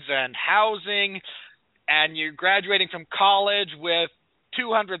goods and housing, and you're graduating from college with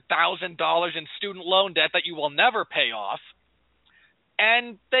 $200,000 in student loan debt that you will never pay off.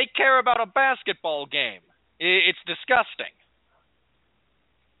 And they care about a basketball game. It's disgusting.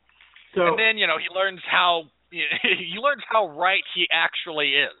 So, and then, he learns how right he actually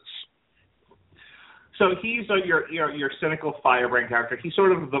is. So he's your cynical firebrand character. He's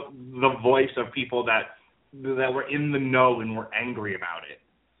sort of the voice of people that were in the know and were angry about it.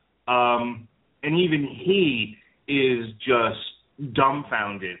 And even he is just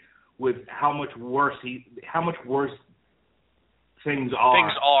dumbfounded with how much worse things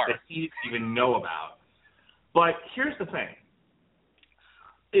are that he didn't even know about. But here's the thing.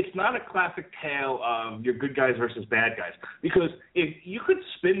 it's not a classic tale of your good guys versus bad guys, because if you could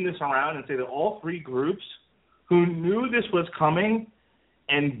spin this around and say that all three groups who knew this was coming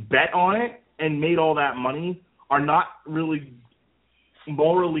and bet on it and made all that money are not really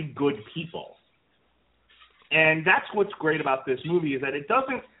morally good people. And that's what's great about this movie, is that it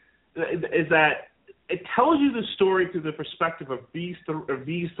tells you the story through the perspective of these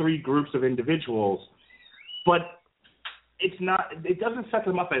three groups of individuals, but it doesn't set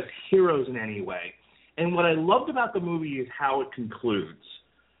them up as heroes in any way. And what I loved about the movie is how it concludes.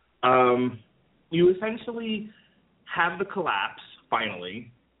 You essentially have the collapse,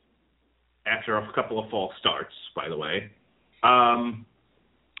 finally, after a couple of false starts, by the way.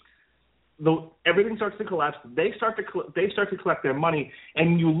 Everything starts to collapse. They start to collect their money,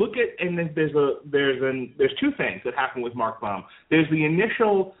 and you look at, and then there's two things that happen with Mark Baum. There's the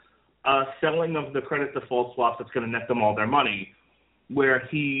initial selling of the credit default swaps that's going to net them all their money, where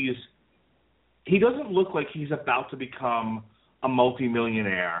he doesn't look like he's about to become a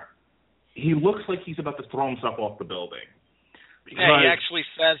multimillionaire. He looks like he's about to throw himself off the building. Yeah, he actually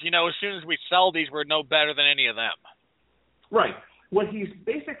says, as soon as we sell these, we're no better than any of them. Right. What he's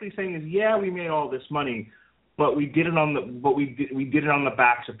basically saying is, yeah, we made all this money, but we did it on the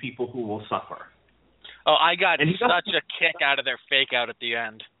backs of people who will suffer. Oh, I got such a kick out of their fake out at the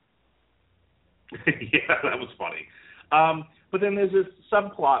end. Yeah, that was funny. But then there's this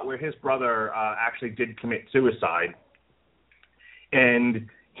subplot where his brother actually did commit suicide, and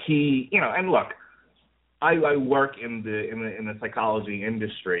he, and look, I work in the psychology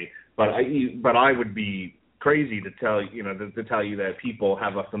industry, but I would be crazy to tell you that people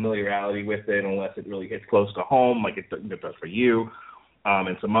have a familiarity with it unless it really hits close to home, like it does for you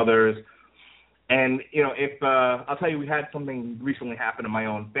and some others. And if I'll tell you, we had something recently happen in my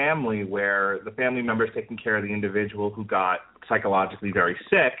own family where the family members taking care of the individual who got psychologically very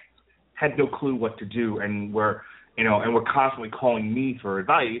sick had no clue what to do, and were constantly calling me for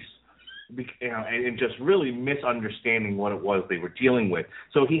advice. And just really misunderstanding what it was they were dealing with.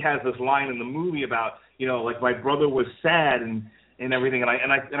 So he has this line in the movie about, like, my brother was sad and everything, and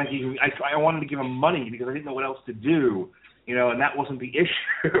I wanted to give him money because I didn't know what else to do, and that wasn't the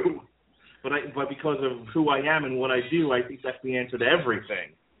issue. But because of who I am and what I do, I think that's the answer to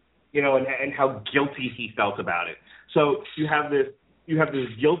everything, and how guilty he felt about it. So you have this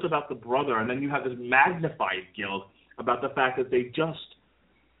guilt about the brother, and then you have this magnified guilt about the fact that they just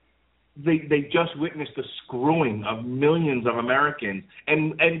witnessed the screwing of millions of Americans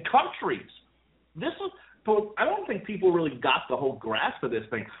and countries. I don't think people really got the whole grasp of this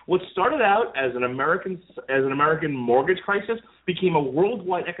thing. What started out as an American mortgage crisis became a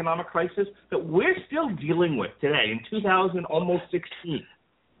worldwide economic crisis that we're still dealing with today in 2016.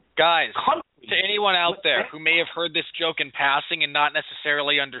 Guys, to anyone out there who may have heard this joke in passing and not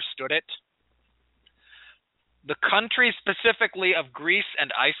necessarily understood it, the countries specifically of Greece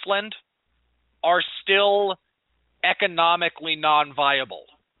and Iceland are still economically non-viable.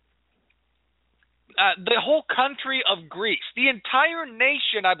 The whole country of Greece, the entire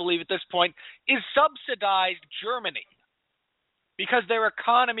nation, I believe at this point, is subsidized Germany because their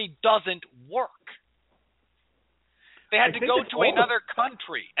economy doesn't work. They had to go to another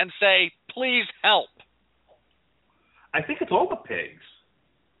country and say, please help. I think it's all the pigs.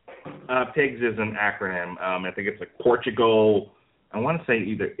 PIGS is an acronym. I think it's like Portugal, I want to say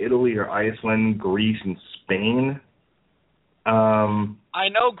either Italy or Iceland, Greece, and Spain. I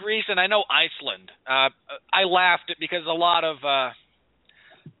know Greece and I know Iceland. I laughed at because a lot of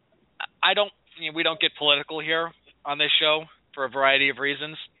we don't get political here on this show for a variety of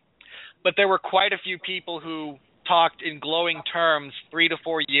reasons, but there were quite a few people who talked in glowing terms 3 to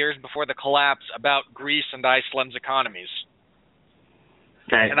 4 years before the collapse about Greece and Iceland's economies.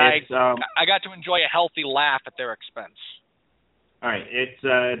 Okay, and I got to enjoy a healthy laugh at their expense. All right,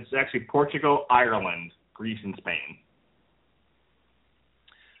 it's actually Portugal, Ireland, Greece, and Spain.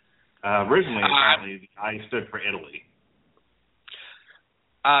 Originally, apparently, I stood for Italy.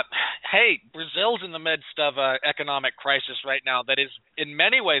 Hey, Brazil's in the midst of an economic crisis right now that is in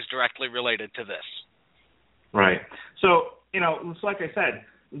many ways directly related to this. Right. So, it's like I said,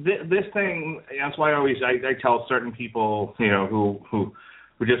 this thing, that's why I tell certain people, who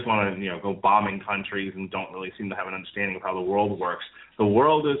just want to, go bombing countries and don't really seem to have an understanding of how the world works. The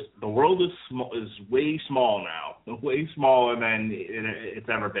world is way small now, way smaller than it's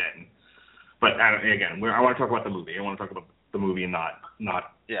ever been. But again, I want to talk about the movie. I want to talk about the movie and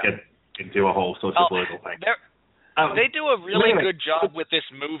not get into a whole socio-political thing. They do a really good job with this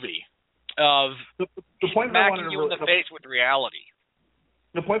movie of smacking you in the face with reality.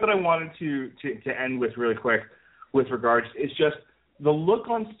 The point that I wanted to end with really quick with regards is just the look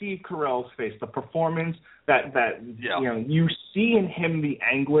on Steve Carell's face, the performance that you see in him the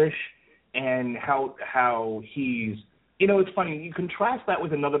anguish and how he's, it's funny, you contrast that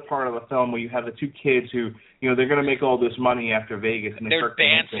with another part of the film where you have the two kids who, they're going to make all this money after Vegas and they're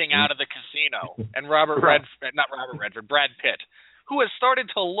dancing out of the casino, and Brad Pitt, who has started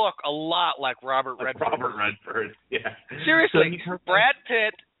to look a lot like Robert Redford. Yeah. Seriously, Brad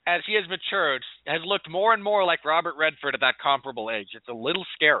Pitt, as he has matured, has looked more and more like Robert Redford at that comparable age. It's a little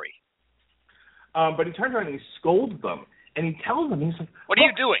scary. But he turns around and he scolds them, and he tells them, he's like, "What are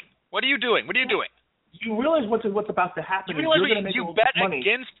you doing? What are you doing? What are you doing?" You realize what's about to happen. You realize you bet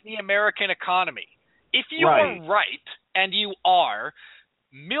against the American economy. If you are right, and you are,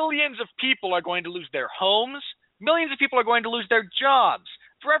 millions of people are going to lose their homes. Millions of people are going to lose their jobs.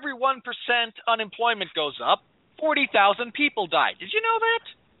 For every 1% unemployment goes up, 40,000 people die. Did you know that?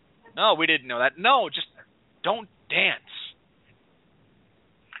 No, we didn't know that. No, just don't dance.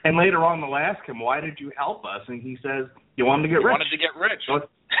 And later on, they'll ask him, "Why did you help us?" And he says, "You wanted to get rich." Wanted to get rich.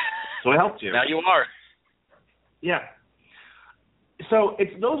 So I helped you. Now you are. Yeah. So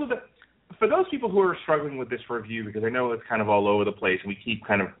for those people who are struggling with this review, because I know it's kind of all over the place, and we keep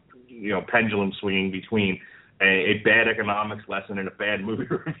kind of, pendulum swinging between a bad economics lesson and a bad movie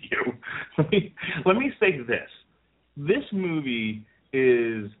review. Let me say this: this movie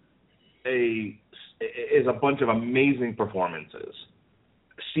is a bunch of amazing performances.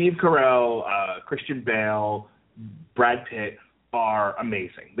 Steve Carell, Christian Bale, Brad Pitt are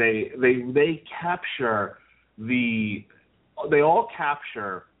amazing. They capture they all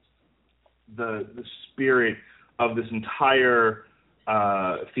capture the spirit of this entire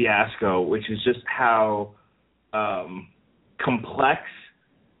fiasco, which is just how complex.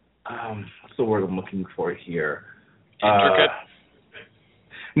 What's the word I'm looking for here? Intricate.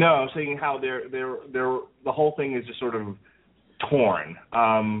 No, I'm saying how they're the whole thing is just sort of torn.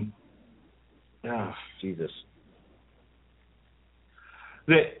 Jesus.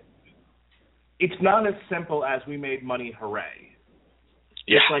 It's not as simple as we made money, hooray.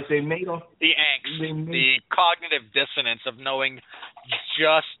 Yeah. It's like they made the angst, the cognitive dissonance of knowing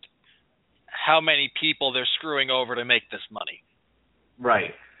just how many people they're screwing over to make this money.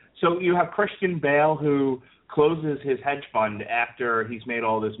 Right. So you have Christian Bale who closes his hedge fund after he's made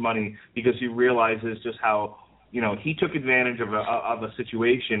all this money because he realizes just how, he took advantage of a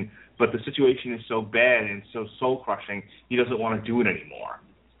situation, but the situation is so bad and so soul-crushing, he doesn't want to do it anymore.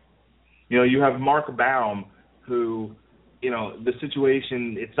 You have Mark Baum who, the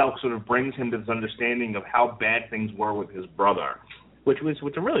situation itself sort of brings him to this understanding of how bad things were with his brother, which was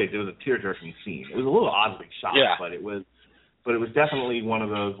a tear-jerking scene. It was a little oddly shot, but it was definitely one of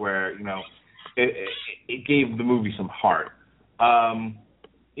those where, it gave the movie some heart.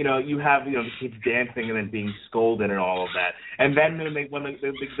 You have the kids dancing and then being scolded and all of that, and then when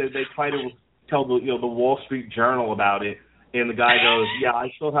they try to tell the Wall Street Journal about it, and the guy goes, "Yeah, I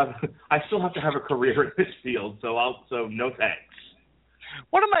still have to have a career in this field, so no thanks."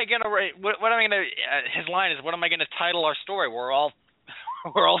 What am I gonna write? What am I gonna? His line is, "What am I gonna title our story? We're all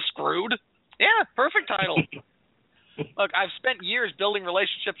screwed." Yeah, perfect title. Look, I've spent years building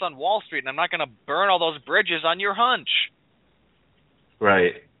relationships on Wall Street, and I'm not going to burn all those bridges on your hunch.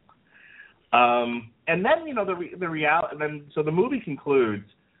 Right. And then the reality. Then so the movie concludes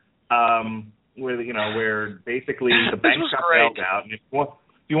where basically the banks got bailed out. And if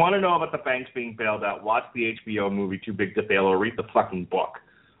you want to know about the banks being bailed out, watch the HBO movie Too Big to Fail or read the fucking book.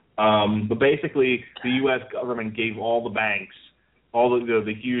 But basically, the U.S. government gave all the banks, all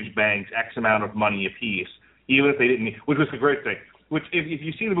the huge banks, X amount of money apiece. Even if they didn't need, which was a great thing. Which, if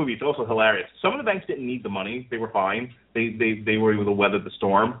you see the movie, it's also hilarious. Some of the banks didn't need the money; they were fine. They were able to weather the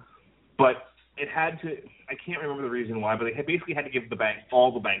storm. But it had to. I can't remember the reason why, but they basically had to give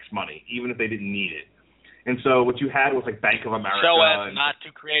all the banks money, even if they didn't need it. And so what you had was like Bank of America. So as not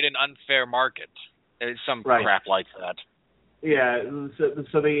to create an unfair market. Some crap like that. Yeah.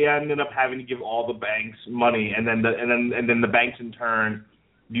 So they ended up having to give all the banks money, and then the banks in turn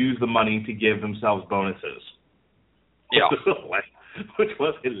use the money to give themselves bonuses. Yeah. Which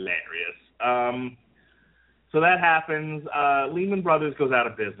was hilarious. So that happens. Lehman Brothers goes out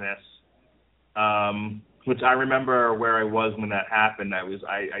of business, which I remember where I was when that happened.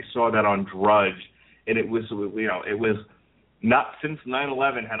 I saw that on Drudge, and it was not since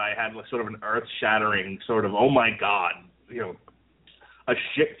 9/11 had I had sort of an earth-shattering sort of, oh my God, a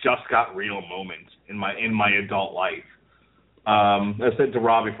shit just got real moment in my adult life. I said to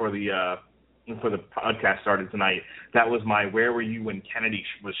Rob before the podcast started tonight, that was my "Where were you when Kennedy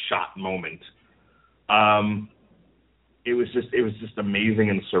was shot" moment. It was just amazing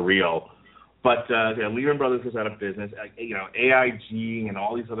and surreal. But Lehman Brothers was out of business. AIG and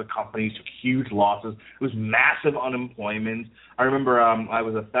all these other companies took huge losses. It was massive unemployment. I remember I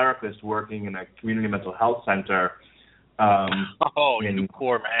was a therapist working in a community mental health center. You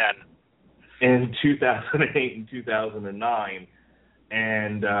poor man. In 2008 and 2009,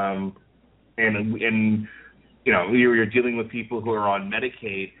 and you're dealing with people who are on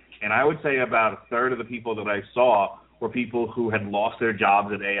Medicaid, and I would say about a third of the people that I saw were people who had lost their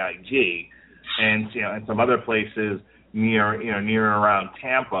jobs at AIG. And and some other places near and around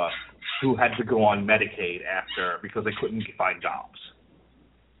Tampa, who had to go on Medicaid because they couldn't find jobs,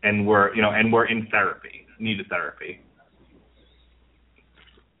 and were in therapy, needed therapy.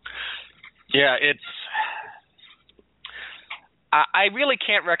 Yeah, I really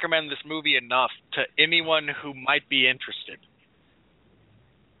can't recommend this movie enough to anyone who might be interested.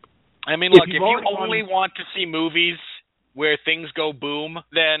 I mean, look, if you only want to see movies where things go boom,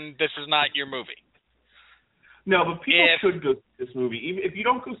 then this is not your movie. No, but people should go see this movie. Even if you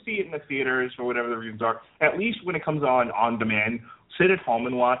don't go see it in the theaters for whatever the reasons are, at least when it comes on demand, sit at home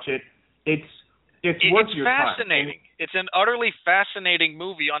and watch it. It's worth your time. It's fascinating. It's an utterly fascinating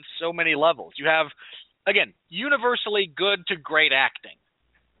movie on so many levels. You have, again, universally good to great acting.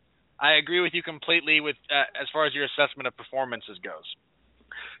 I agree with you completely with as far as your assessment of performances goes.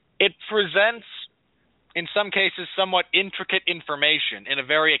 It presents, in some cases, somewhat intricate information in a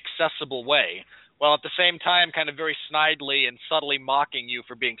very accessible way, while at the same time kind of very snidely and subtly mocking you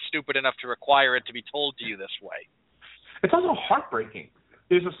for being stupid enough to require it to be told to you this way. It's also heartbreaking.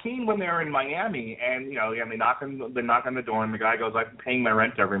 There's a scene when they're in Miami, and they knock on the door, and the guy goes, "I'm paying my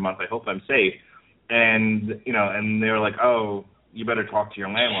rent every month. I hope I'm safe." And and they're like, "Oh, you better talk to your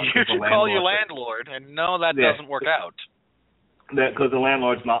landlord." You should call your landlord, and no, that doesn't work out. Because the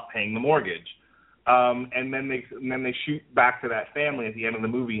landlord's not paying the mortgage. And then they shoot back to that family at the end of the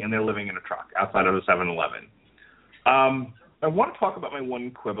movie, and they're living in a truck outside of a 7-Eleven. I want to talk about my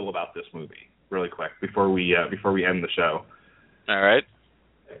one quibble about this movie really quick before we end the show. All right.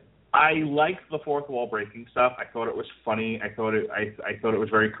 I liked the fourth wall breaking stuff. I thought it was funny. I thought it was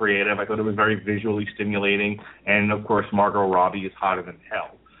very creative. I thought it was very visually stimulating. And of course, Margot Robbie is hotter than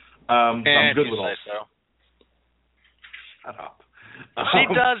hell. So I'm good with all that. So. Shut up. She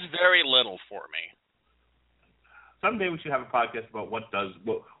does very little for me. Someday we should have a podcast about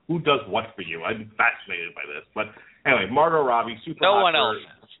who does what for you. I'm fascinated by this. But anyway, Margot Robbie, super hot. No one else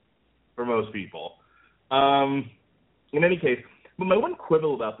for most people. In any case, but my one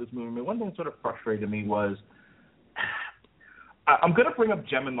quibble about this movie, my one thing that sort of frustrated me was, I'm going to bring up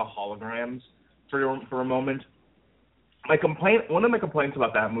Gem and the Holograms for a moment. One of my complaints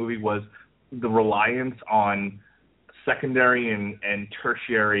about that movie was the reliance on secondary and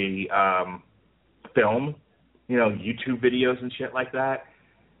tertiary film, YouTube videos and shit like that.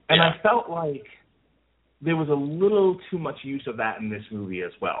 And yeah. I felt like there was a little too much use of that in this movie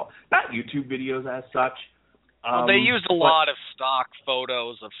as well. Not YouTube videos as such. Well, they used a lot of stock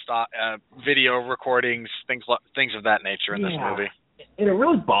photos of stock video recordings, things of that nature in this movie. And it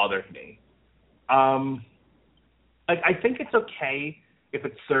really bothered me. I think it's okay if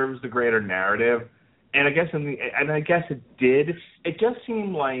it serves the greater narrative. And I guess it did. It just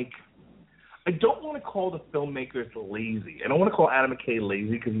seemed like, I don't want to call the filmmakers lazy. I don't want to call Adam McKay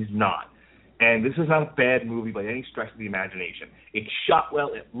lazy, because he's not. And this is not a bad movie by any stretch of the imagination. It's shot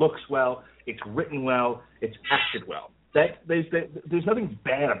well. It looks well. It's written well. It's acted well. There's nothing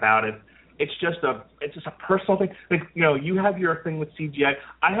bad about it. It's just a personal thing. Like, you have your thing with CGI.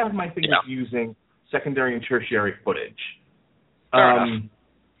 I have my thing with using secondary and tertiary footage. Fair enough.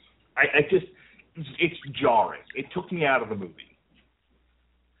 It's jarring. It took me out of the movie.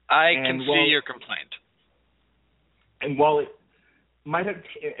 I can see your complaint. And while it might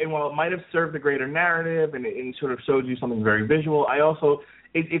have served the greater narrative and sort of showed you something very visual,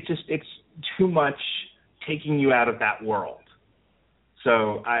 it's too much taking you out of that world.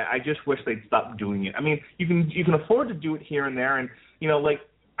 So I just wish they'd stop doing it. I mean, you can afford to do it here and there, and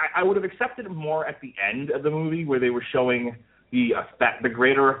I would have accepted it more at the end of the movie where they were showing the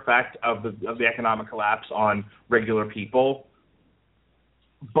greater effect of the economic collapse on regular people.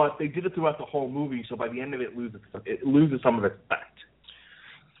 But they did it throughout the whole movie, so by the end of it, it loses some of its effect.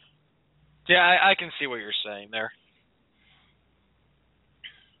 Yeah, I can see what you're saying there.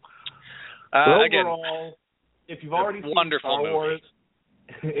 Overall, if you've already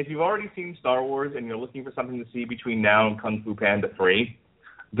seen Star Wars and you're looking for something to see between now and Kung Fu Panda 3,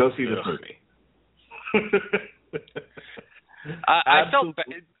 go see this movie. I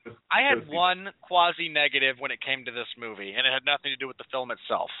had one quasi-negative when it came to this movie, and it had nothing to do with the film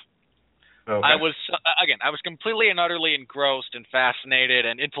itself. Okay. I was completely and utterly engrossed and fascinated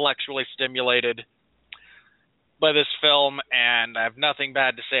and intellectually stimulated by this film, and I have nothing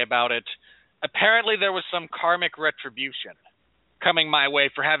bad to say about it. Apparently there was some karmic retribution coming my way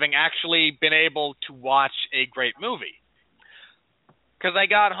for having actually been able to watch a great movie. Because I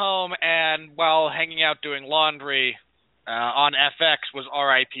got home, and while hanging out doing laundry, on FX was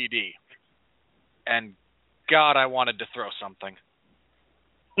R.I.P.D. And God, I wanted to throw something.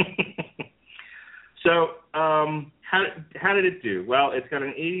 So, how did it do? Well, it's got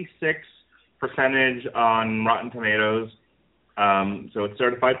an 86% on Rotten Tomatoes, so it's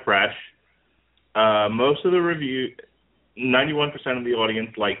certified fresh. Most of the review, 91% of the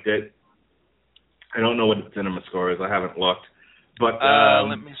audience liked it. I don't know what the cinema score is. I haven't looked. But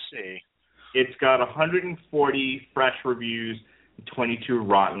let me see. It's got 140 fresh reviews and 22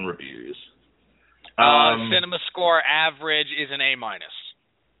 rotten reviews. Cinema score average is an A-.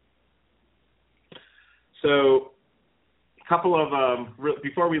 So, couple of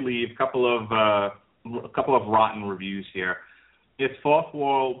before we leave, couple of rotten reviews here. Its fourth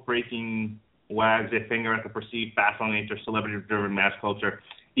wall breaking wags a finger at the perceived facile nature of celebrity-driven mass culture,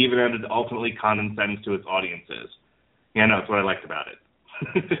 even as it ultimately condescends to its audiences. Yeah, no, that's what I liked about it.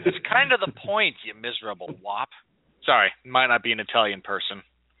 It's kind of the point, you miserable wop. Sorry, might not be an Italian person.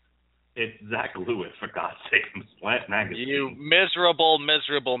 It's Zach Lewis, for God's sake, from Slant Magazine. You miserable,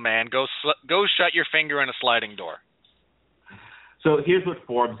 miserable man. Go shut your finger in a sliding door. So here's what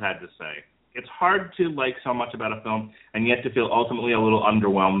Forbes had to say. It's hard to like so much about a film and yet to feel ultimately a little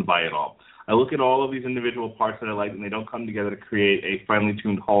underwhelmed by it all. I look at all of these individual parts that I like, and they don't come together to create a finely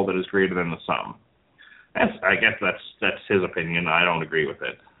tuned whole that is greater than the sum. I guess that's his opinion. I don't agree with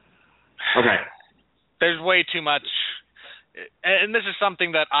it. Okay. There's way too much, and this is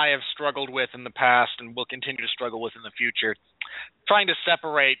something that I have struggled with in the past and will continue to struggle with in the future, trying to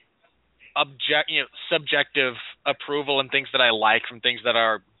separate subjective approval and things that I like from things that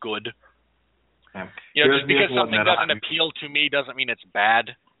are good. Yeah. Just because something doesn't appeal to me doesn't mean it's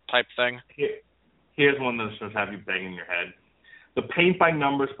bad type thing. Here's one that's just have you banging your head. The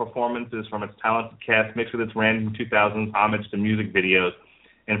paint-by-numbers performances from its talented cast mixed with its random 2000s homage to music videos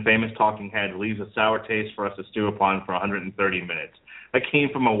and famous talking heads leaves a sour taste for us to stew upon for 130 minutes. That came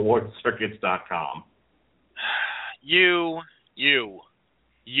from awardcircuits.com. You,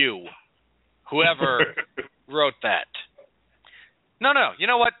 whoever wrote that. No, you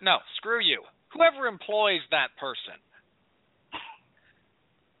know what? No, screw you. Whoever employs that person.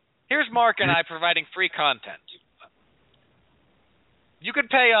 Here's Mark and I providing free content. You could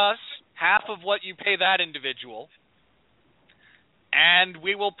pay us half of what you pay that individual, and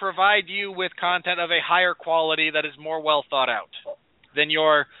we will provide you with content of a higher quality that is more well thought out than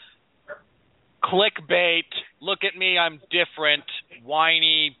your clickbait, look at me, I'm different,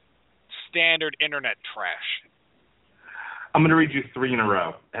 whiny, standard internet trash. I'm going to read you 3 in a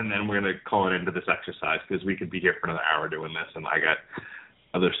row, and then we're going to call it into this exercise because we could be here for another hour doing this, and I got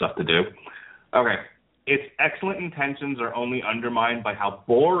other stuff to do. Okay. Its excellent intentions are only undermined by how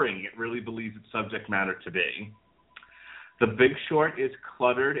boring it really believes its subject matter to be. The Big Short is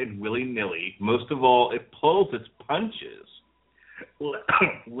cluttered and willy-nilly. Most of all, it pulls its punches.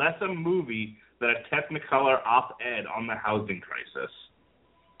 Less a movie than a Technicolor op-ed on the housing crisis.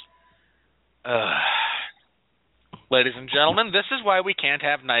 Ladies and gentlemen, this is why we can't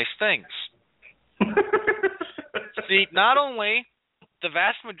have nice things. See, not only the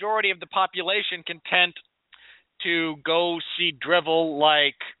vast majority of the population content to go see drivel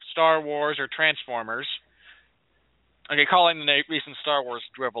like Star Wars or Transformers. Okay, calling the recent Star Wars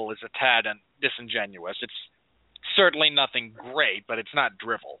drivel is a tad disingenuous. It's certainly nothing great, but it's not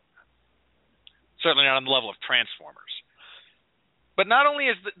drivel. Certainly not on the level of Transformers. But not only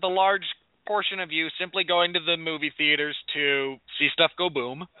is the large portion of you simply going to the movie theaters to see stuff go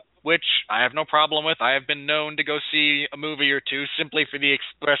boom, which I have no problem with. I have been known to go see a movie or two simply for the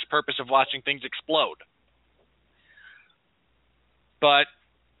express purpose of watching things explode. But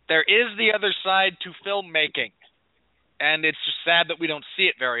there is the other side to filmmaking, and it's just sad that we don't see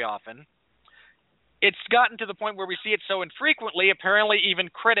it very often. It's gotten to the point where we see it so infrequently, apparently even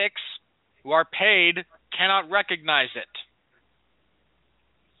critics who are paid cannot recognize it.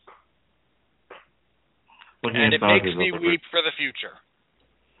 And it makes me weep for the future.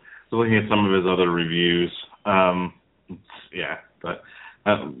 Looking at some of his other reviews, but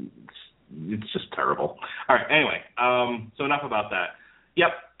it's just terrible. All right, anyway, so enough about that. Yep,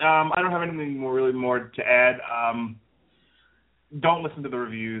 I don't have anything more to add. Don't listen to the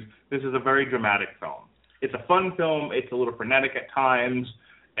reviews. This is a very dramatic film. It's a fun film. It's a little frenetic at times.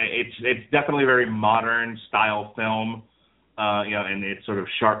 It's definitely a very modern style film. and its sort of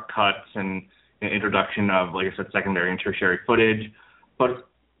sharp cuts and introduction of, like I said, secondary and tertiary footage. But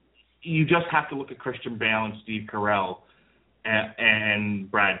you just have to look at Christian Bale and Steve Carell and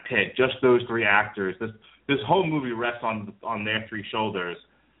Brad Pitt. Just those three actors. This whole movie rests on their three shoulders,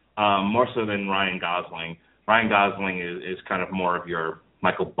 more so than Ryan Gosling. Ryan Gosling is kind of more of your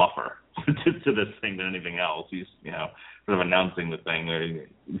Michael Buffer to this thing than anything else. He's, sort of announcing the thing.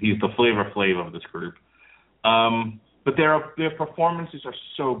 He's the Flavor Flav of this group. But their performances are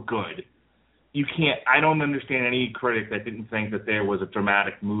so good. I don't understand any critic that didn't think that there was a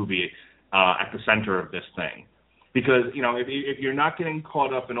dramatic movie at the center of this thing. Because, if you're not getting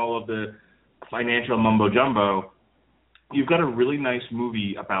caught up in all of the financial mumbo jumbo, you've got a really nice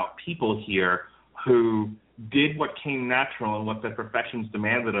movie about people here who did what came natural and what their professions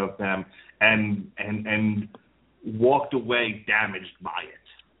demanded of them, and walked away damaged by it.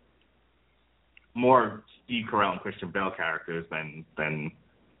 More Steve Carell and Christian Bale characters than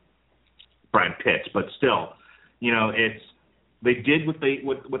Brad Pitt, but still, they did what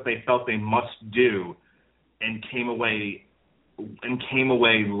they felt they must do, and came away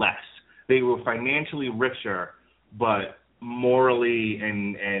less. They were financially richer, but morally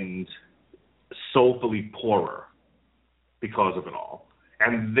and soulfully poorer because of it all.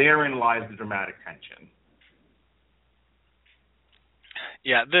 And therein lies the dramatic tension.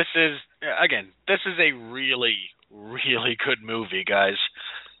 Yeah, this is a really, really good movie, guys.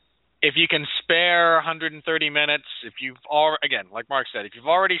 If you can spare 130 minutes, like Mark said, if you've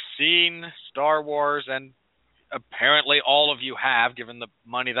already seen Star Wars, and apparently all of you have, given the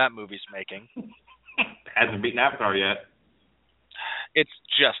money that movie's making. Hasn't beaten Avatar yet. It's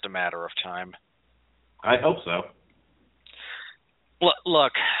just a matter of time. I hope so.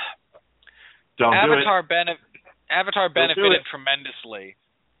 Look, Don't Avatar do it. Avatar benefited tremendously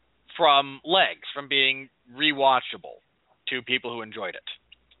from legs, from being rewatchable to people who enjoyed it.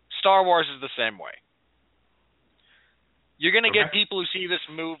 Star Wars is the same way. You're going to get people who see this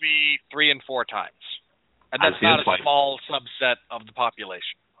movie 3 and 4 times. And that's not a small subset of the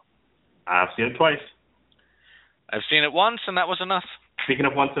population. I've seen it twice. I've seen it once, and that was enough. Speaking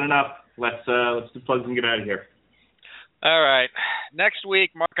of once and enough, let's do plugs and get out of here. All right. Next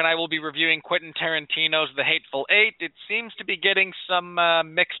week, Mark and I will be reviewing Quentin Tarantino's The Hateful Eight. It seems to be getting some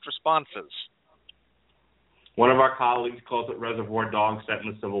mixed responses. One of our colleagues calls it Reservoir Dogs set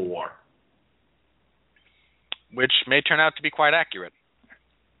in the Civil War. Which may turn out to be quite accurate.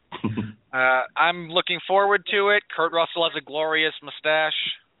 I'm looking forward to it. Kurt Russell has a glorious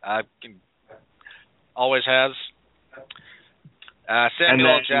mustache. Always has. Samuel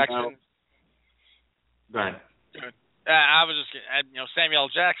L. Jackson. Go ahead. I was just, Samuel L.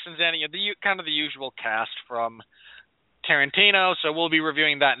 Jackson's in it. Kind of the usual cast from Tarantino. So we'll be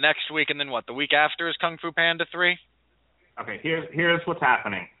reviewing that next week, and then the week after is Kung Fu Panda 3. Okay, here's what's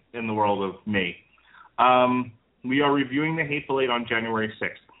happening in the world of me. We are reviewing The Hateful Eight on January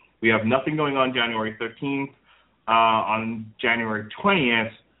 6th. We have nothing going on January 13th. On January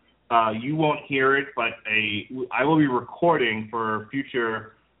 20th, you won't hear it, but I will be recording for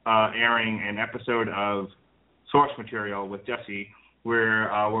future airing an episode of Source Material with Jesse, where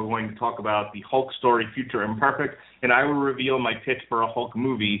we're going to talk about the Hulk story, Future Imperfect, and I will reveal my pitch for a Hulk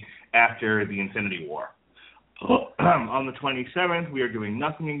movie after the Infinity War. On the 27th, we are doing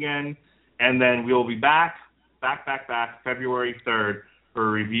nothing again, and then we'll be back February 3rd for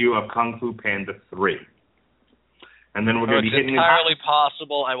a review of Kung Fu Panda 3. And then we're going to be hitting... It's entirely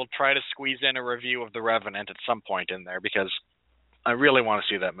possible I will try to squeeze in a review of The Revenant at some point in there, because I really want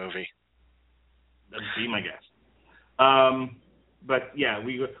to see that movie. That'd be my guess. But yeah,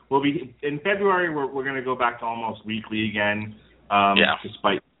 we'll be in February. We're going to go back to almost weekly again.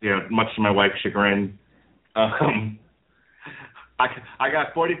 Despite much to my wife's chagrin. I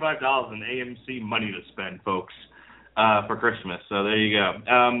got $45 in AMC money to spend, folks, for Christmas. So there you go.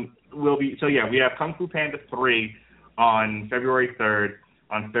 We have Kung Fu Panda 3 on February 3rd.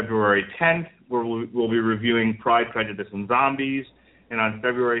 On February 10th, we'll be reviewing Pride, Prejudice, and Zombies. And on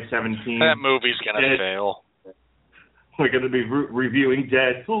February 17th... That movie's going to fail. We're going to be reviewing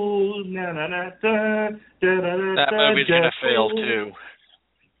Deadpool. That movie's going to fail, too.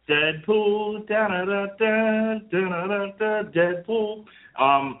 Deadpool. Deadpool.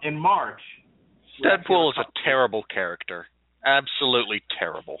 In March... Deadpool is a terrible character. Absolutely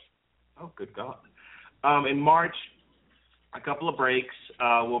terrible. Oh, good God. In March, a couple of breaks.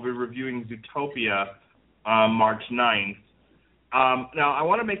 We'll be reviewing Zootopia March 9th. Now, I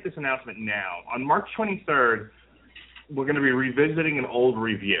want to make this announcement now. On March 23rd, we're going to be revisiting an old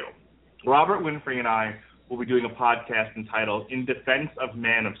review. Robert Winfree and I will be doing a podcast entitled In Defense of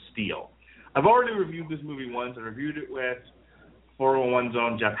Man of Steel. I've already reviewed this movie once. I reviewed it with 411's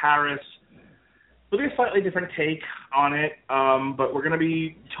own Jeff Harris. It'll be a slightly different take on it, but we're going to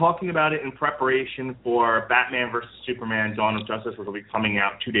be talking about it in preparation for Batman vs. Superman: Dawn of Justice, which will be coming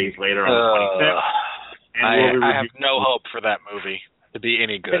out 2 days later on the 25th. And I have no hope for that movie to be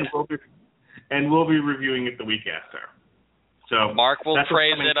any good. And we'll be reviewing it the week after. So Mark will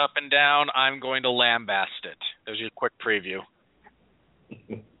praise it up and down. I'm going to lambast it. There's your quick preview.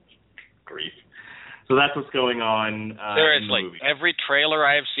 Grief. So that's what's going on. Seriously, in the movie. Every trailer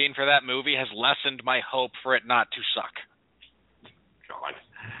I have seen for that movie has lessened my hope for it not to suck. God.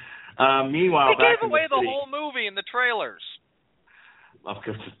 Meanwhile, they gave away the whole movie in the trailers. I'm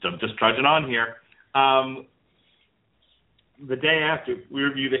just trudging on here. The day after, we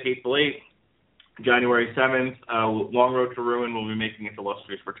review The Hateful Eight. January 7th, Long Road to Ruin will be making its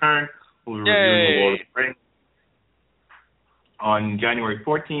illustrious return. We'll be reviewing The Lord of the Rings. On January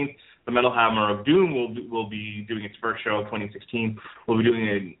 14th, The Metal Hammer of Doom will be doing its first show of 2016. We'll be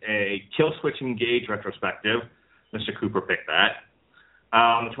doing a Kill Switch Engage retrospective. Mr. Cooper picked that.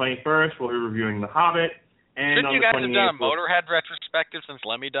 On the 21st, we'll be reviewing The Hobbit. And Shouldn't you guys have done a Motorhead retrospective since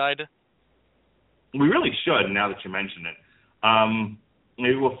Lemmy died? We really should, now that you mention it.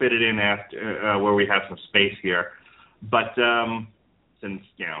 Maybe we'll fit it in after where we have some space here. But since,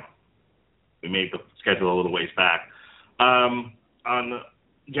 we made the schedule a little ways back. On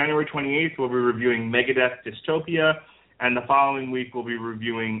January 28th, we'll be reviewing Megadeth Dystopia, and the following week we'll be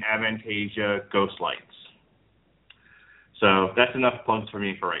reviewing Avantasia Ghost Lights. So that's enough plugs for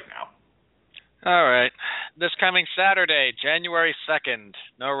me for right now. All right. This coming Saturday, January 2nd,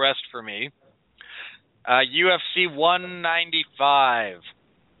 no rest for me. UFC 195.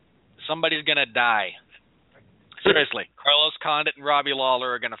 Somebody's going to die. Seriously, Carlos Condit and Robbie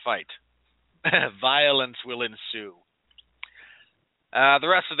Lawler are going to fight. Violence will ensue. The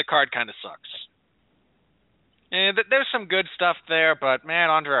rest of the card kind of sucks. There's some good stuff there, but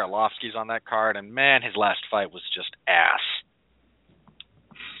man, Andrei Arlovsky's on that card, and man, his last fight was just ass.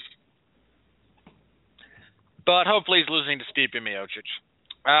 But hopefully he's losing to Stipe Miocic.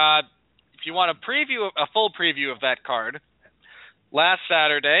 If you want a full preview of that card, last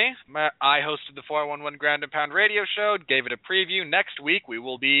Saturday, I hosted the 411 Ground and Pound radio show, gave it a preview. Next week, we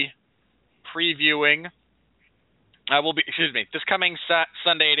will be previewing, this coming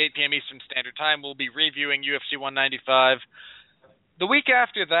Sunday at 8 p.m. Eastern Standard Time, we'll be reviewing UFC 195. The week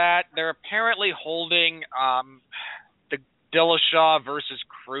after that, they're apparently holding the Dillashaw versus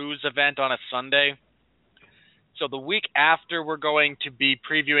Cruz event on a Sunday. So the week after we're going to be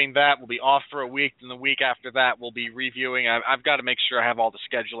previewing that, we'll be off for a week, and the week after that we'll be reviewing. I've got to make sure I have all the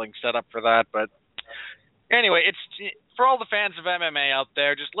scheduling set up for that. But anyway, it's for all the fans of MMA out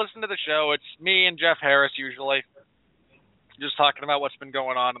there, just listen to the show. It's me and Jeff Harris usually, just talking about what's been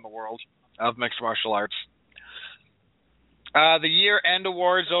going on in the world of mixed martial arts. The year-end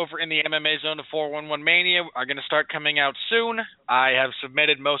awards over in the MMA Zone of 411 Mania are going to start coming out soon. I have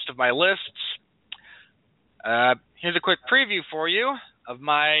submitted most of my lists. Here's a quick preview for you of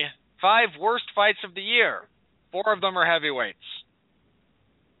my 5 worst fights of the year. 4 of them are heavyweights.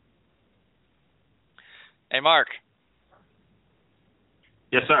 Hey, Mark.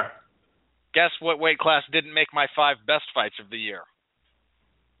 Yes, sir. Guess what weight class didn't make my 5 best fights of the year?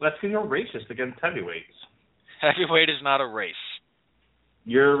 That's because you're racist against heavyweights. Heavyweight is not a race.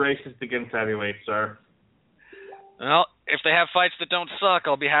 You're racist against heavyweights, sir. Well, if they have fights that don't suck,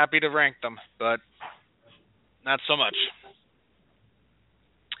 I'll be happy to rank them, but not so much.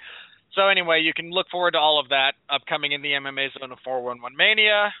 So anyway, you can look forward to all of that upcoming in the MMA Zone of 411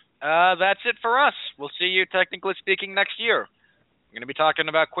 Mania. That's it for us. We'll see you, technically speaking, next year. I'm going to be talking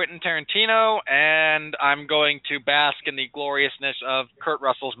about Quentin Tarantino, and I'm going to bask in the gloriousness of Kurt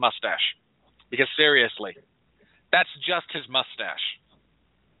Russell's mustache. Because seriously, that's just his mustache.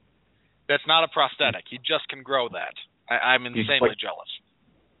 That's not a prosthetic. He just can grow that. I'm insanely jealous.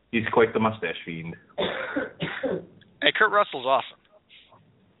 He's quite the mustache fiend. Hey, Kurt Russell's awesome.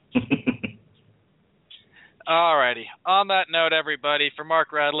 Alrighty. On that note, everybody, for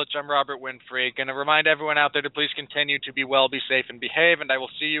Mark Radulich, I'm Robert Winfree. Going to remind everyone out there to please continue to be well, be safe, and behave, and I will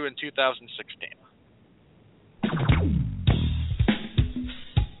see you in 2016.